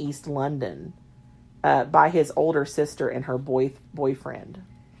killed in East London by his older sister and her boyfriend.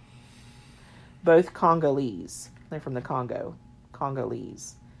 Both Congolese. They're from the Congo.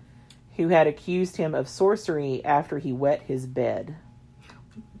 Congolese. Who had accused him of sorcery after he wet his bed.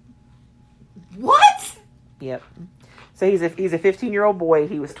 What? Yep. So he's a 15-year-old boy.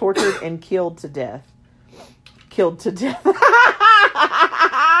 He was tortured and killed to death. Killed to death.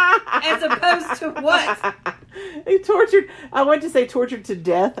 As opposed to what? He tortured. I went to say tortured to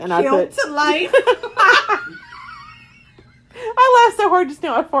death, and I Killed put to life. I laughed so hard just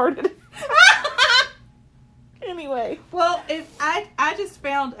now I farted. Anyway. Well, I just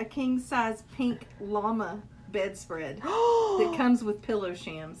found a king size pink llama bedspread that comes with pillow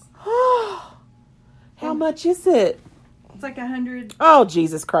shams. How much is it? It's like 100. Oh,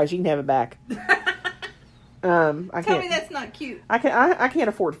 Jesus Christ! You can have it back. Tell me that's not cute. I can't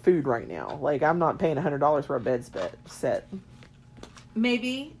afford food right now. Like I'm not paying $100 for a bed set.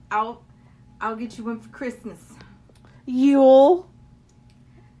 Maybe I'll get you one for Christmas. Yule.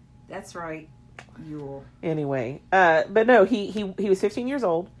 That's right, Yule. Anyway, but no, he was 15 years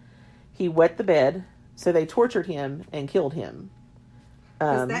old. He wet the bed, so they tortured him and killed him.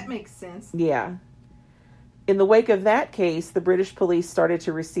 Because that makes sense. Yeah. In the wake of that case, the British police started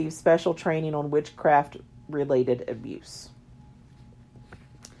to receive special training on witchcraft-related abuse.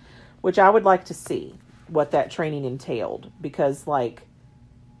 Which I would like to see what that training entailed. Because, like,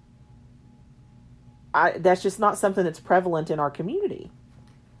 that's just not something that's prevalent in our community.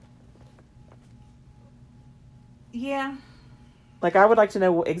 Yeah. Like, I would like to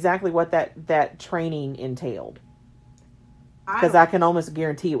know exactly what that training entailed. Because I can almost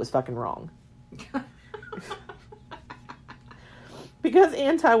guarantee it was fucking wrong. Because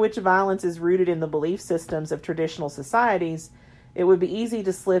anti-witch violence is rooted in the belief systems of traditional societies, it would be easy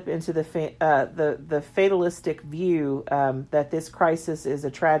to slip into the fatalistic view that this crisis is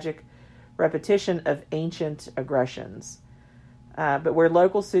a tragic repetition of ancient aggressions. But where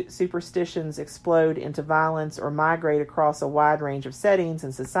local superstitions explode into violence or migrate across a wide range of settings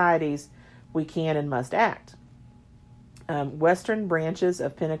and societies, we can and must act. Western branches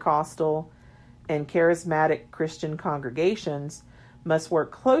of Pentecostal and charismatic Christian congregations must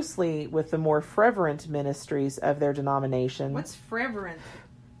work closely with the more fervent ministries of their denomination. What's fervent?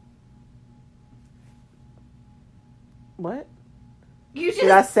 What? You just Did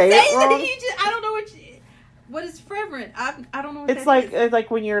I say it wrong? I don't know what is fervent. I don't know what It's that is.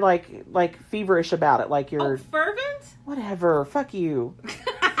 like when you're like feverish about it, like you're fervent? whatever. Fuck you.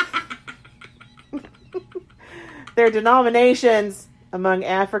 Their denominations among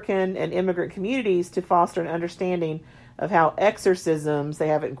African and immigrant communities to foster an understanding of how exorcisms, they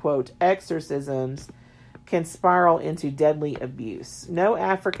have it in quote, exorcisms, can spiral into deadly abuse. No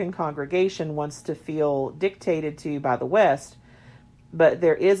African congregation wants to feel dictated to by the West, but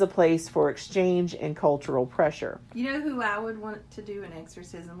there is a place for exchange and cultural pressure. You know who I would want to do an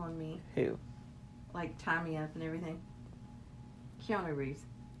exorcism on me? Who? Like tie me up and everything? Keanu Reeves.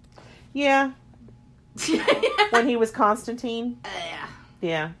 Yeah. When he was Constantine? Yeah.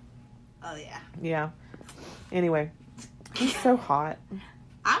 Yeah. Oh, yeah. Yeah. Anyway. He's so hot.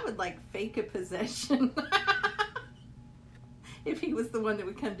 I would like fake a possession. If he was the one that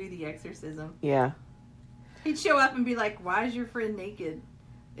would come do the exorcism. Yeah. He'd show up and be like, why is your friend naked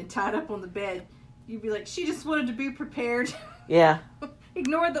and tied up on the bed? You'd be like, she just wanted to be prepared. Yeah.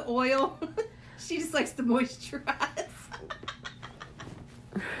 Ignore the oil. She just likes to moisturize.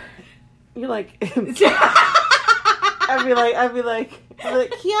 You're like, I'd be like,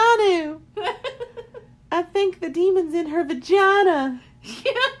 Keanu, I think the demon's in her vagina.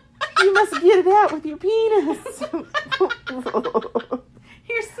 Yeah. You must get it out with your penis.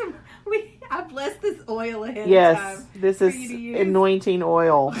 Here's some, I blessed this oil ahead of Yes, time. this is anointing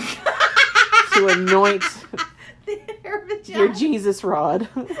oil to anoint her vagina. your Jesus rod.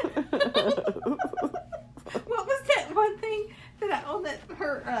 What was that one thing that on that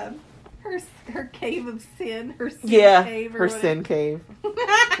her cave of sin, her sin cave, or her whatever. sin cave,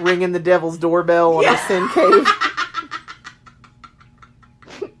 ringing the devil's doorbell on her sin cave.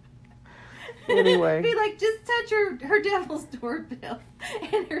 Anyway, Be like, just touch her devil's doorbell,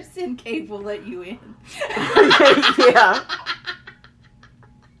 and her sin cave will let you in. Yeah.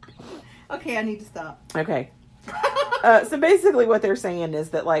 Okay, I need to stop. Okay. So basically what they're saying is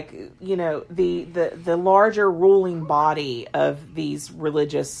that, like, you know, the larger ruling body of these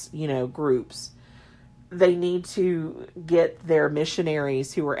religious, you know, groups, they need to get their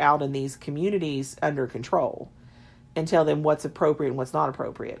missionaries who are out in these communities under control and tell them what's appropriate and what's not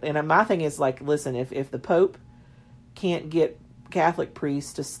appropriate. And my thing is, like, listen, if the Pope can't get Catholic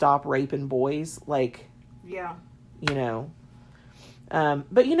priests to stop raping boys, like, Yeah. you know,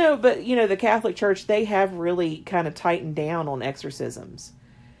 but the Catholic Church, they have really kind of tightened down on exorcisms,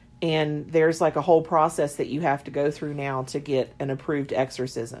 and there's like a whole process that you have to go through now to get an approved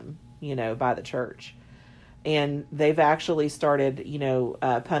exorcism, you know, by the church. And they've actually started, you know,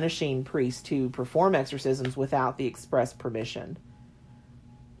 punishing priests who perform exorcisms without the express permission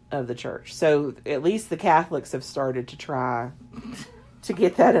of the church. So at least the Catholics have started to try to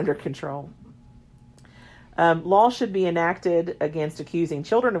get that under control. Law should be enacted against accusing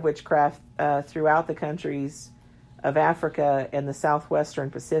children of witchcraft throughout the countries of Africa and the southwestern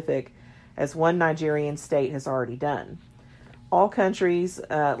Pacific, as one Nigerian state has already done. All countries,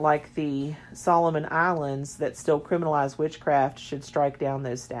 like the Solomon Islands, that still criminalize witchcraft should strike down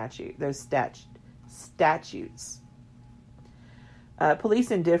those statutes.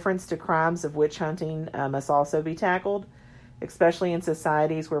 Police indifference to crimes of witch hunting must also be tackled, especially in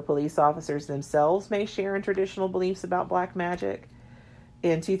societies where police officers themselves may share in traditional beliefs about black magic.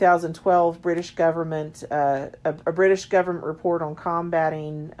 In 2012, a British government report on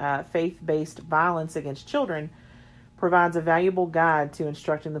combating faith-based violence against children provides a valuable guide to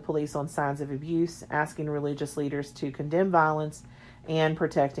instructing the police on signs of abuse, asking religious leaders to condemn violence, and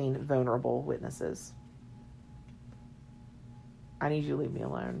protecting vulnerable witnesses. I need you to leave me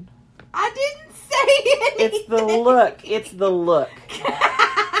alone. I didn't say anything. It's the look. It's the look.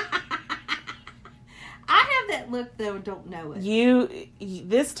 I have that look, though, and don't know it.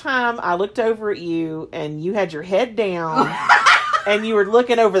 This time I looked over at you and you had your head down and you were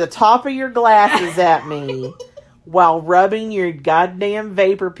looking over the top of your glasses at me while rubbing your goddamn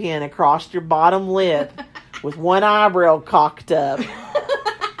vapor pen across your bottom lip with one eyebrow cocked up,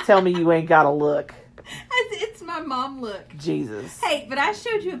 tell me you ain't got a look. It's my mom look. Jesus. Hey, but I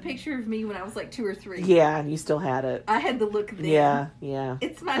showed you a picture of me when I was like 2 or 3. Yeah, and you still had it. I had the look then. Yeah.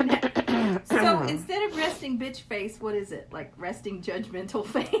 It's my So instead of resting bitch face, what is it? Like resting judgmental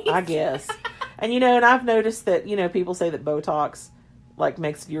face? I guess. And and I've noticed that, people say that Botox like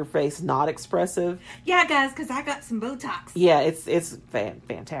makes your face not expressive. Yeah, guys, because I got some Botox. Yeah, it's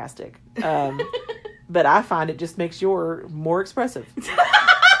fantastic. But I find it just makes your more expressive.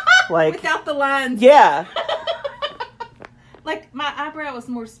 Like without the lines. Yeah. Like my eyebrow was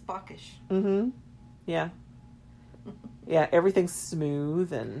more spockish. Mm-hmm. Yeah. Yeah, everything's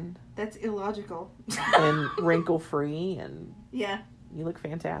smooth and that's illogical. And wrinkle free and yeah. You look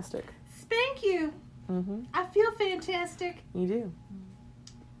fantastic. Thank you. Mm-hmm. I feel fantastic. You do.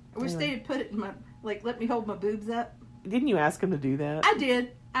 I wish they'd put it in my let me hold my boobs up. Didn't you ask him to do that? I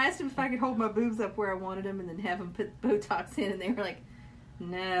did. I asked him if I could hold my boobs up where I wanted them and then have them put Botox in, and they were like,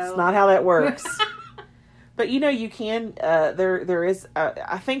 no. It's not how that works. But you can, there is,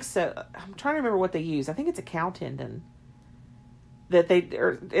 I think so, I'm trying to remember what they use. I think it's a cow tendon.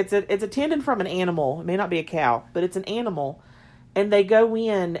 It's a tendon from an animal. It may not be a cow, but it's an animal. And they go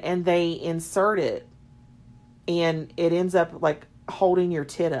in and they insert it. And it ends up like holding your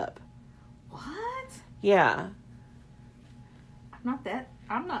tit up. What? Yeah.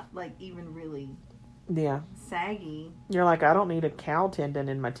 I'm not like even really saggy. You're like, I don't need a cow tendon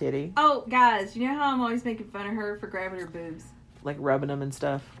in my titty. Oh, guys, you know how I'm always making fun of her for grabbing her boobs? Like rubbing them and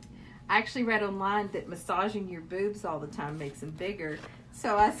stuff. I actually read online that massaging your boobs all the time makes them bigger.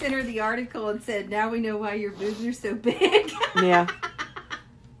 So I sent her the article and said, now we know why your boobs are so big. Yeah.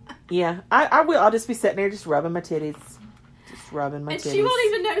 Yeah. I will. I'll just be sitting there just rubbing my titties. Just rubbing my titties. And she won't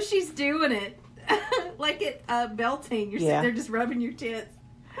even know she's doing it. Like at belting. You're sitting there just rubbing your tits.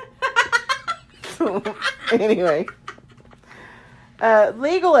 Anyway.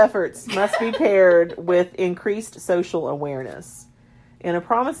 Legal efforts must be paired with increased social awareness. In a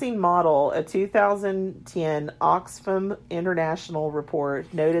promising model, a 2010 Oxfam International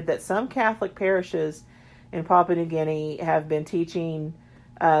report noted that some Catholic parishes in Papua New Guinea have been teaching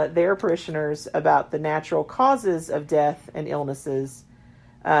their parishioners about the natural causes of death and illnesses.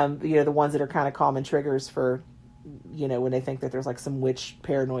 The ones that are kind of common triggers for, when they think that there's like some witch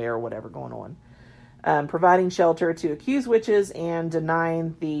paranoia or whatever going on. Providing shelter to accused witches and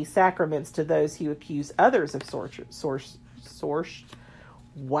denying the sacraments to those who accuse others of sorcery. At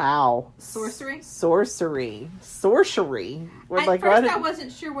first, I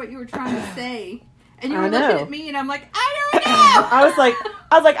wasn't sure what you were trying to say, and you were looking at me, and I'm like, I don't know. I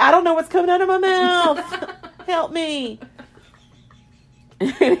was like, I don't know what's coming out of my mouth. Help me.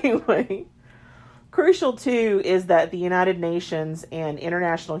 Anyway, crucial too is that the United Nations and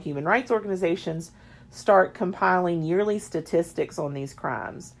international human rights organizations start compiling yearly statistics on these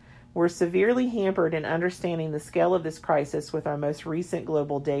crimes. We're severely hampered in understanding the scale of this crisis with our most recent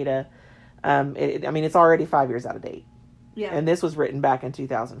global data. It's already 5 years out of date. Yeah. And this was written back in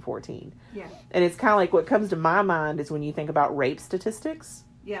 2014. Yeah. And it's kind of like what comes to my mind is when you think about rape statistics.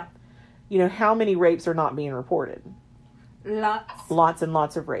 Yeah. How many rapes are not being reported? Lots and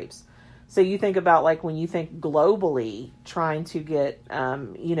lots of rapes. So you think about like when you think globally trying to get,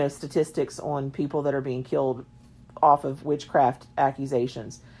 statistics on people that are being killed off of witchcraft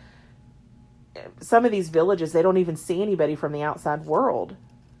accusations. Some of these villages, they don't even see anybody from the outside world,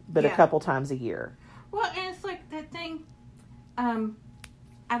 but a couple times a year. Well, and it's like that thing, I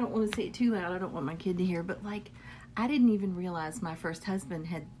don't want to say it too loud. I don't want my kid to hear, but like, I didn't even realize my first husband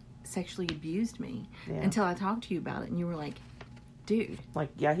had sexually abused me until I talked to you about it. And you were like, dude. Like,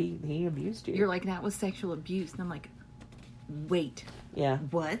 yeah, he abused you. You're like, that was sexual abuse. And I'm like, wait. Yeah.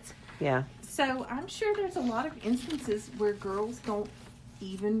 What? Yeah. So I'm sure there's a lot of instances where girls don't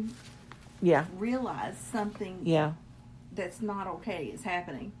even realize something that's not okay is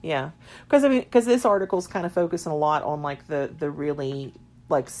happening. Yeah. Because this article's kind of focusing a lot on like the really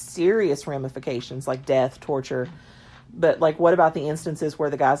like serious ramifications like death, torture. But like, what about the instances where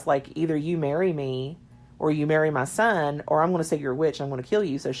the guy's like, either you marry me or you marry my son, or I'm going to say you're a witch and I'm going to kill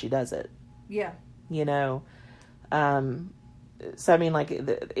you. So she does it. Yeah. So I mean, like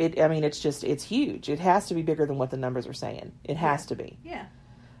it's huge. It has to be bigger than what the numbers are saying. It has to be. Yeah.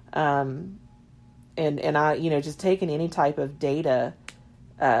 And I, just taking any type of data,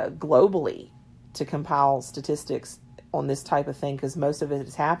 globally to compile statistics on this type of thing, because most of it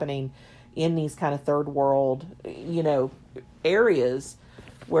is happening in these kind of third world, areas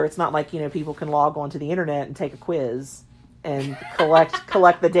where it's not like, people can log onto the internet and take a quiz and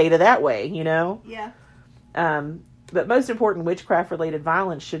collect the data that way, Yeah. But most important, witchcraft related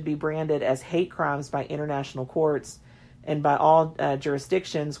violence should be branded as hate crimes by international courts and by all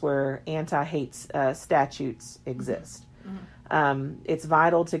jurisdictions where anti-hate statutes exist. It's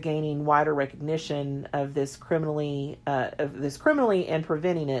vital to gaining wider recognition of this criminally and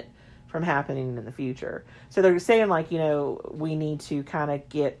preventing it from happening in the future. So they're saying, like, we need to kind of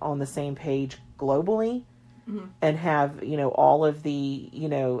get on the same page globally and have, all of the,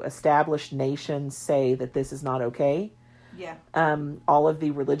 established nations say that this is not okay. Yeah. All of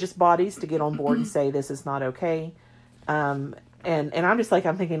the religious bodies to get on board and say this is not okay. And I'm just like,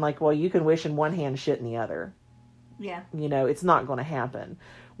 I'm thinking like, well, you can wish in one hand, shit in the other. Yeah. It's not going to happen.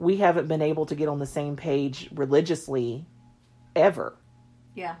 We haven't been able to get on the same page religiously ever.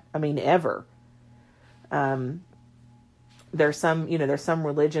 Yeah. I mean, ever. There's some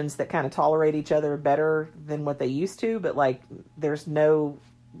religions that kind of tolerate each other better than what they used to, but like, there's no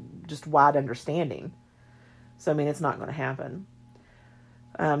just wide understanding. So, I mean, it's not going to happen.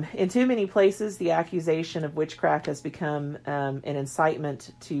 In too many places, the accusation of witchcraft has become an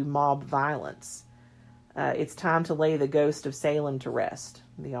incitement to mob violence. It's time to lay the ghost of Salem to rest,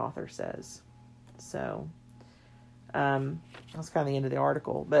 the author says. So, that's kind of the end of the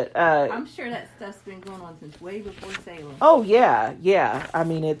article. But I'm sure that stuff's been going on since way before Salem. Oh, yeah. I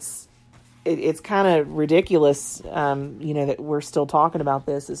mean, it's kind of ridiculous, that we're still talking about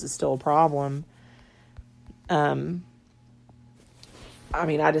this. This is still a problem. I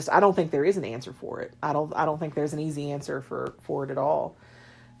mean, I don't think there is an answer for it. I don't think there's an easy answer for it at all.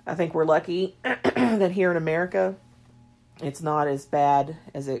 I think we're lucky that here in America, it's not as bad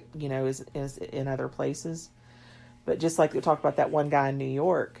as it, is in other places. But just like we talked about that one guy in New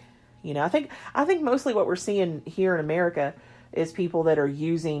York, I think mostly what we're seeing here in America is people that are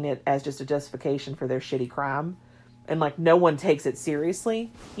using it as just a justification for their shitty crime. And like, no one takes it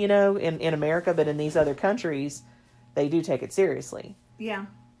seriously, in America, but in these other countries, they do take it seriously. Yeah.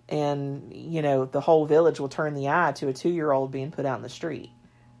 And, the whole village will turn the eye to a 2-year-old being put out in the street.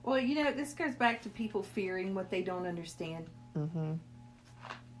 Well, this goes back to people fearing what they don't understand. Mm-hmm.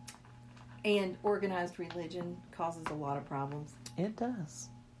 And organized religion causes a lot of problems. It does.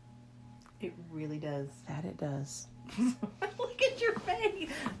 It really does. That it does. Look at your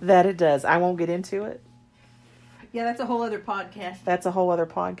face. That it does. I won't get into it. Yeah, that's a whole other podcast.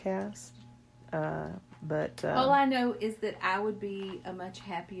 But all I know is that I would be a much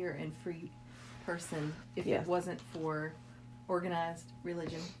happier and free person if it wasn't for organized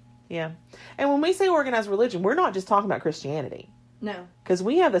religion. Yeah. And when we say organized religion, we're not just talking about Christianity. No. Because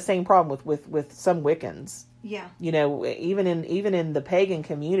we have the same problem with some Wiccans. Yeah. Even in the pagan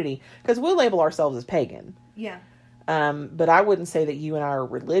community, because we'll label ourselves as pagan. Yeah. But I wouldn't say that you and I are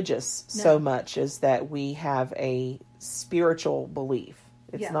religious so much as that we have a spiritual belief.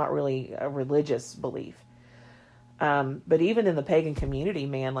 It's not really a religious belief. But even in the pagan community,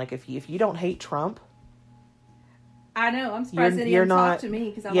 man, like if you don't hate Trump, I know. I'm surprised that he didn't talk to me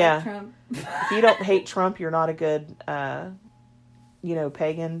because I like Trump. If you don't hate Trump, you're not a good,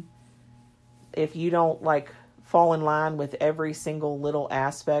 pagan. If you don't like fall in line with every single little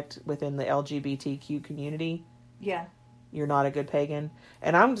aspect within the LGBTQ community, you're not a good pagan.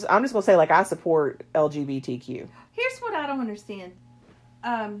 And I'm just gonna say, like, I support LGBTQ. Here's what I don't understand.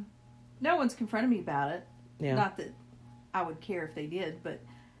 No one's confronted me about it. Yeah. Not that I would care if they did, but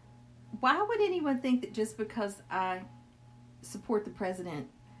why would anyone think that just because I support the president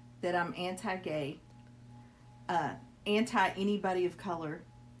that I'm anti-gay, anti-anybody of color,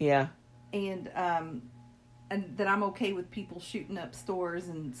 and that I'm okay with people shooting up stores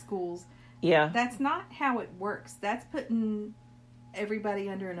and schools? Yeah. That's not how it works. That's putting everybody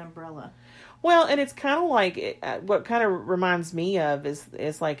under an umbrella. Well, and it's kind of like, what kind of reminds me of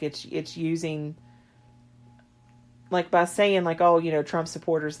is like it's using, like, by saying like, oh, Trump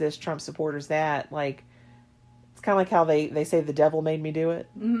supporters this, Trump supporters that, like, it's kind of like how they say the devil made me do it.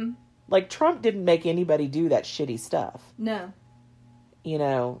 Mm-hmm. Like, Trump didn't make anybody do that shitty stuff. No.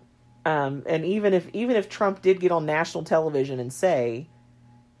 And even if Trump did get on national television and say,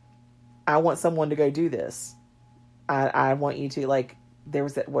 I want someone to go do this, I want you to, like, there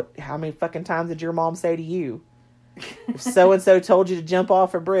was that, how many fucking times did your mom say to you, if so-and-so told you to jump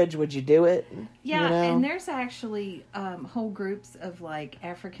off a bridge, would you do it? Yeah, and there's actually whole groups of, like,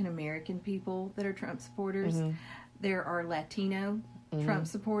 African-American people that are Trump supporters. Mm-hmm. There are Latino Trump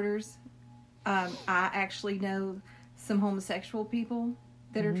supporters. I actually know some homosexual people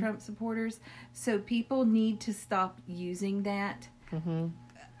that are Trump supporters. So people need to stop using that. Mm-hmm.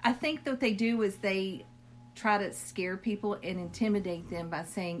 I think that what they do is they try to scare people and intimidate them by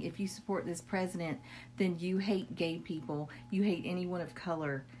saying, if you support this president, then you hate gay people, you hate anyone of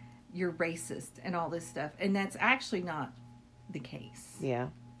color, you're racist, and all this stuff. And that's actually not the case. Yeah.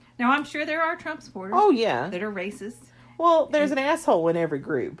 Now, I'm sure there are Trump supporters that are racist. Well, there's an asshole in every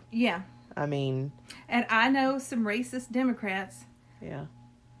group. Yeah. I mean. And I know some racist Democrats. Yeah.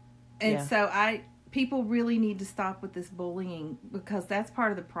 And so people really need to stop with this bullying, because that's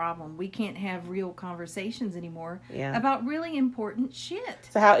part of the problem. We can't have real conversations anymore about really important shit.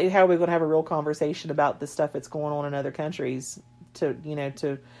 So how are we going to have a real conversation about the stuff that's going on in other countries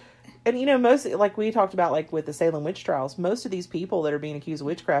and most, like we talked about, like with the Salem witch trials, most of these people that are being accused of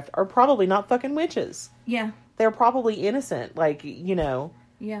witchcraft are probably not fucking witches. Yeah. They're probably innocent. Like, Yeah.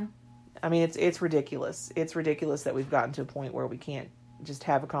 I mean, it's ridiculous. It's ridiculous that we've gotten to a point where we can't just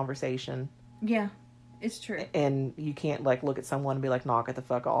have a conversation. Yeah. It's true. And you can't, like, look at someone and be like, knock it the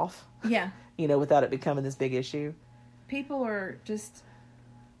fuck off. Yeah. Without it becoming this big issue. People are just,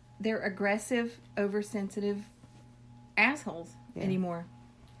 they're aggressive, oversensitive assholes anymore.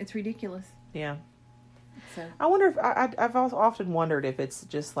 It's ridiculous. Yeah. So I wonder if, I've often wondered if it's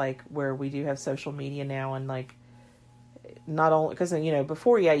just, like, where we do have social media now and, like, not only, because,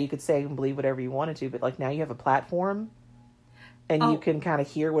 before, you could say and believe whatever you wanted to, but, like, now you have a platform. And you can kind of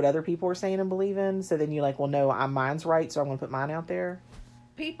hear what other people are saying and believe in. So then you're like, well, no, mine's right, so I'm going to put mine out there.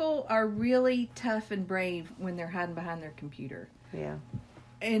 People are really tough and brave when they're hiding behind their computer. Yeah.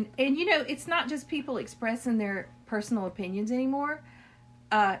 And it's not just people expressing their personal opinions anymore.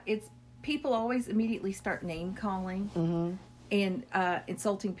 It's people always immediately start name calling and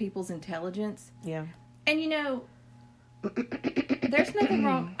insulting people's intelligence. Yeah. And, there's nothing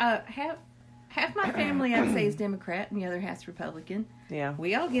wrong. Half my family, I'd say, is Democrat, and the other half's Republican. Yeah.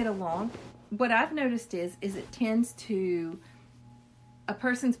 We all get along. What I've noticed is it tends to, a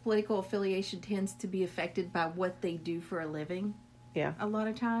person's political affiliation tends to be affected by what they do for a living. Yeah. A lot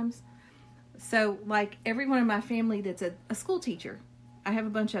of times. So, like, everyone in my family that's a school teacher, I have a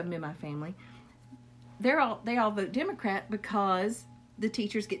bunch of them in my family, they all vote Democrat because the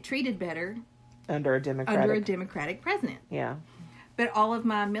teachers get treated better under a Democratic president. Yeah. But all of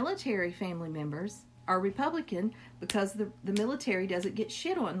my military family members are Republican because the military doesn't get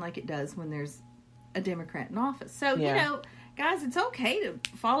shit on like it does when there's a Democrat in office. So, guys, it's okay to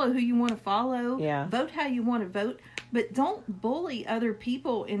follow who you want to follow, vote how you want to vote, but don't bully other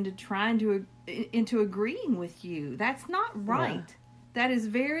people into agreeing with you. That's not right. Yeah. That is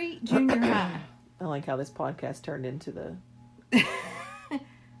very junior high. I like how this podcast turned into the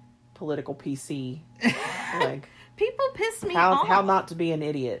political PC. Like, people piss me off. How not to be an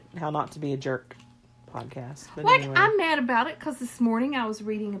idiot. How not to be a jerk podcast. But like, anyway. I'm mad about it because this morning I was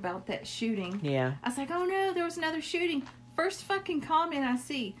reading about that shooting. Yeah. I was like, oh no, there was another shooting. First fucking comment I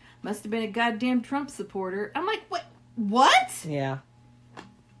see. Must have been a goddamn Trump supporter. I'm like, what? Yeah.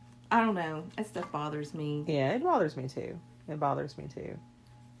 I don't know. That stuff bothers me. Yeah, it bothers me too.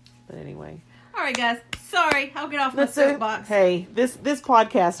 But anyway. All right, guys. Sorry. I'll get off my soapbox. Hey, this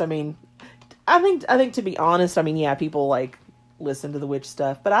podcast, I mean, I think to be honest, I mean, people like listen to the witch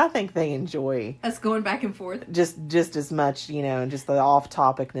stuff, but I think they enjoy us going back and forth just as much, and just the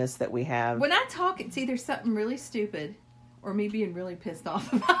off-topicness that we have. When I talk, it's either something really stupid or me being really pissed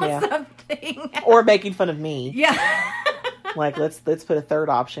off about something, or making fun of me. Yeah. Like, let's put a third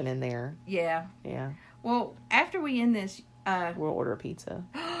option in there. Yeah. Yeah. Well, after we end this, we'll order a pizza.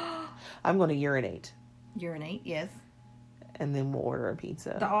 I'm going to urinate. Urinate, yes. And then we'll order a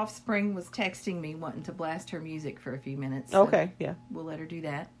pizza. The Offspring was texting me wanting to blast her music for a few minutes. So okay, yeah. We'll let her do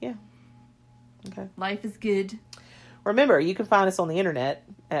that. Yeah. Okay. Life is good. Remember, you can find us on the internet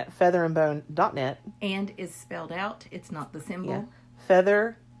at featherandbone.net. And is spelled out. It's not the symbol. Yeah.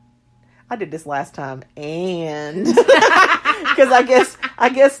 Feather. I did this last time. And because I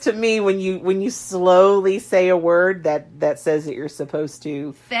guess to me, when you slowly say a word that says that you're supposed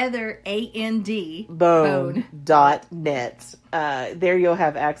to feather AND bone.net. There you'll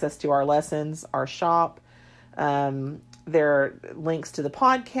have access to our lessons, our shop. There are links to the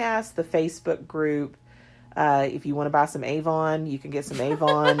podcast, the Facebook group. If you want to buy some Avon, you can get some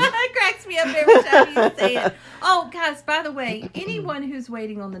Avon. It cracks me up every time you say it. Oh, guys, by the way, anyone who's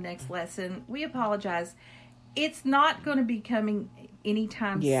waiting on the next lesson, we apologize. It's not going to be coming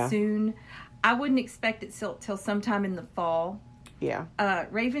anytime soon. I wouldn't expect it till sometime in the fall. Yeah.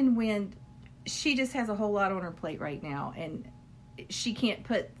 Raven Wind, she just has a whole lot on her plate right now, and she can't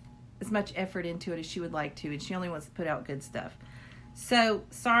put as much effort into it as she would like to, and she only wants to put out good stuff. So,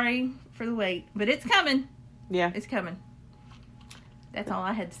 sorry for the wait, but it's coming. Yeah. It's coming. That's all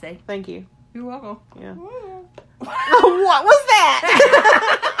I had to say. Thank you. You're welcome. Yeah. What was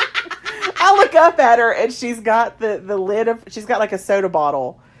that? I look up at her and she's got the lid of, she's got like a soda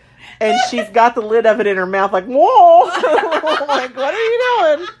bottle and she's got the lid of it in her mouth like, whoa. Like, what are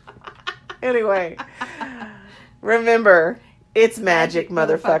you doing? Anyway, remember, it's magic,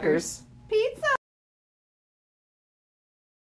 motherfuckers.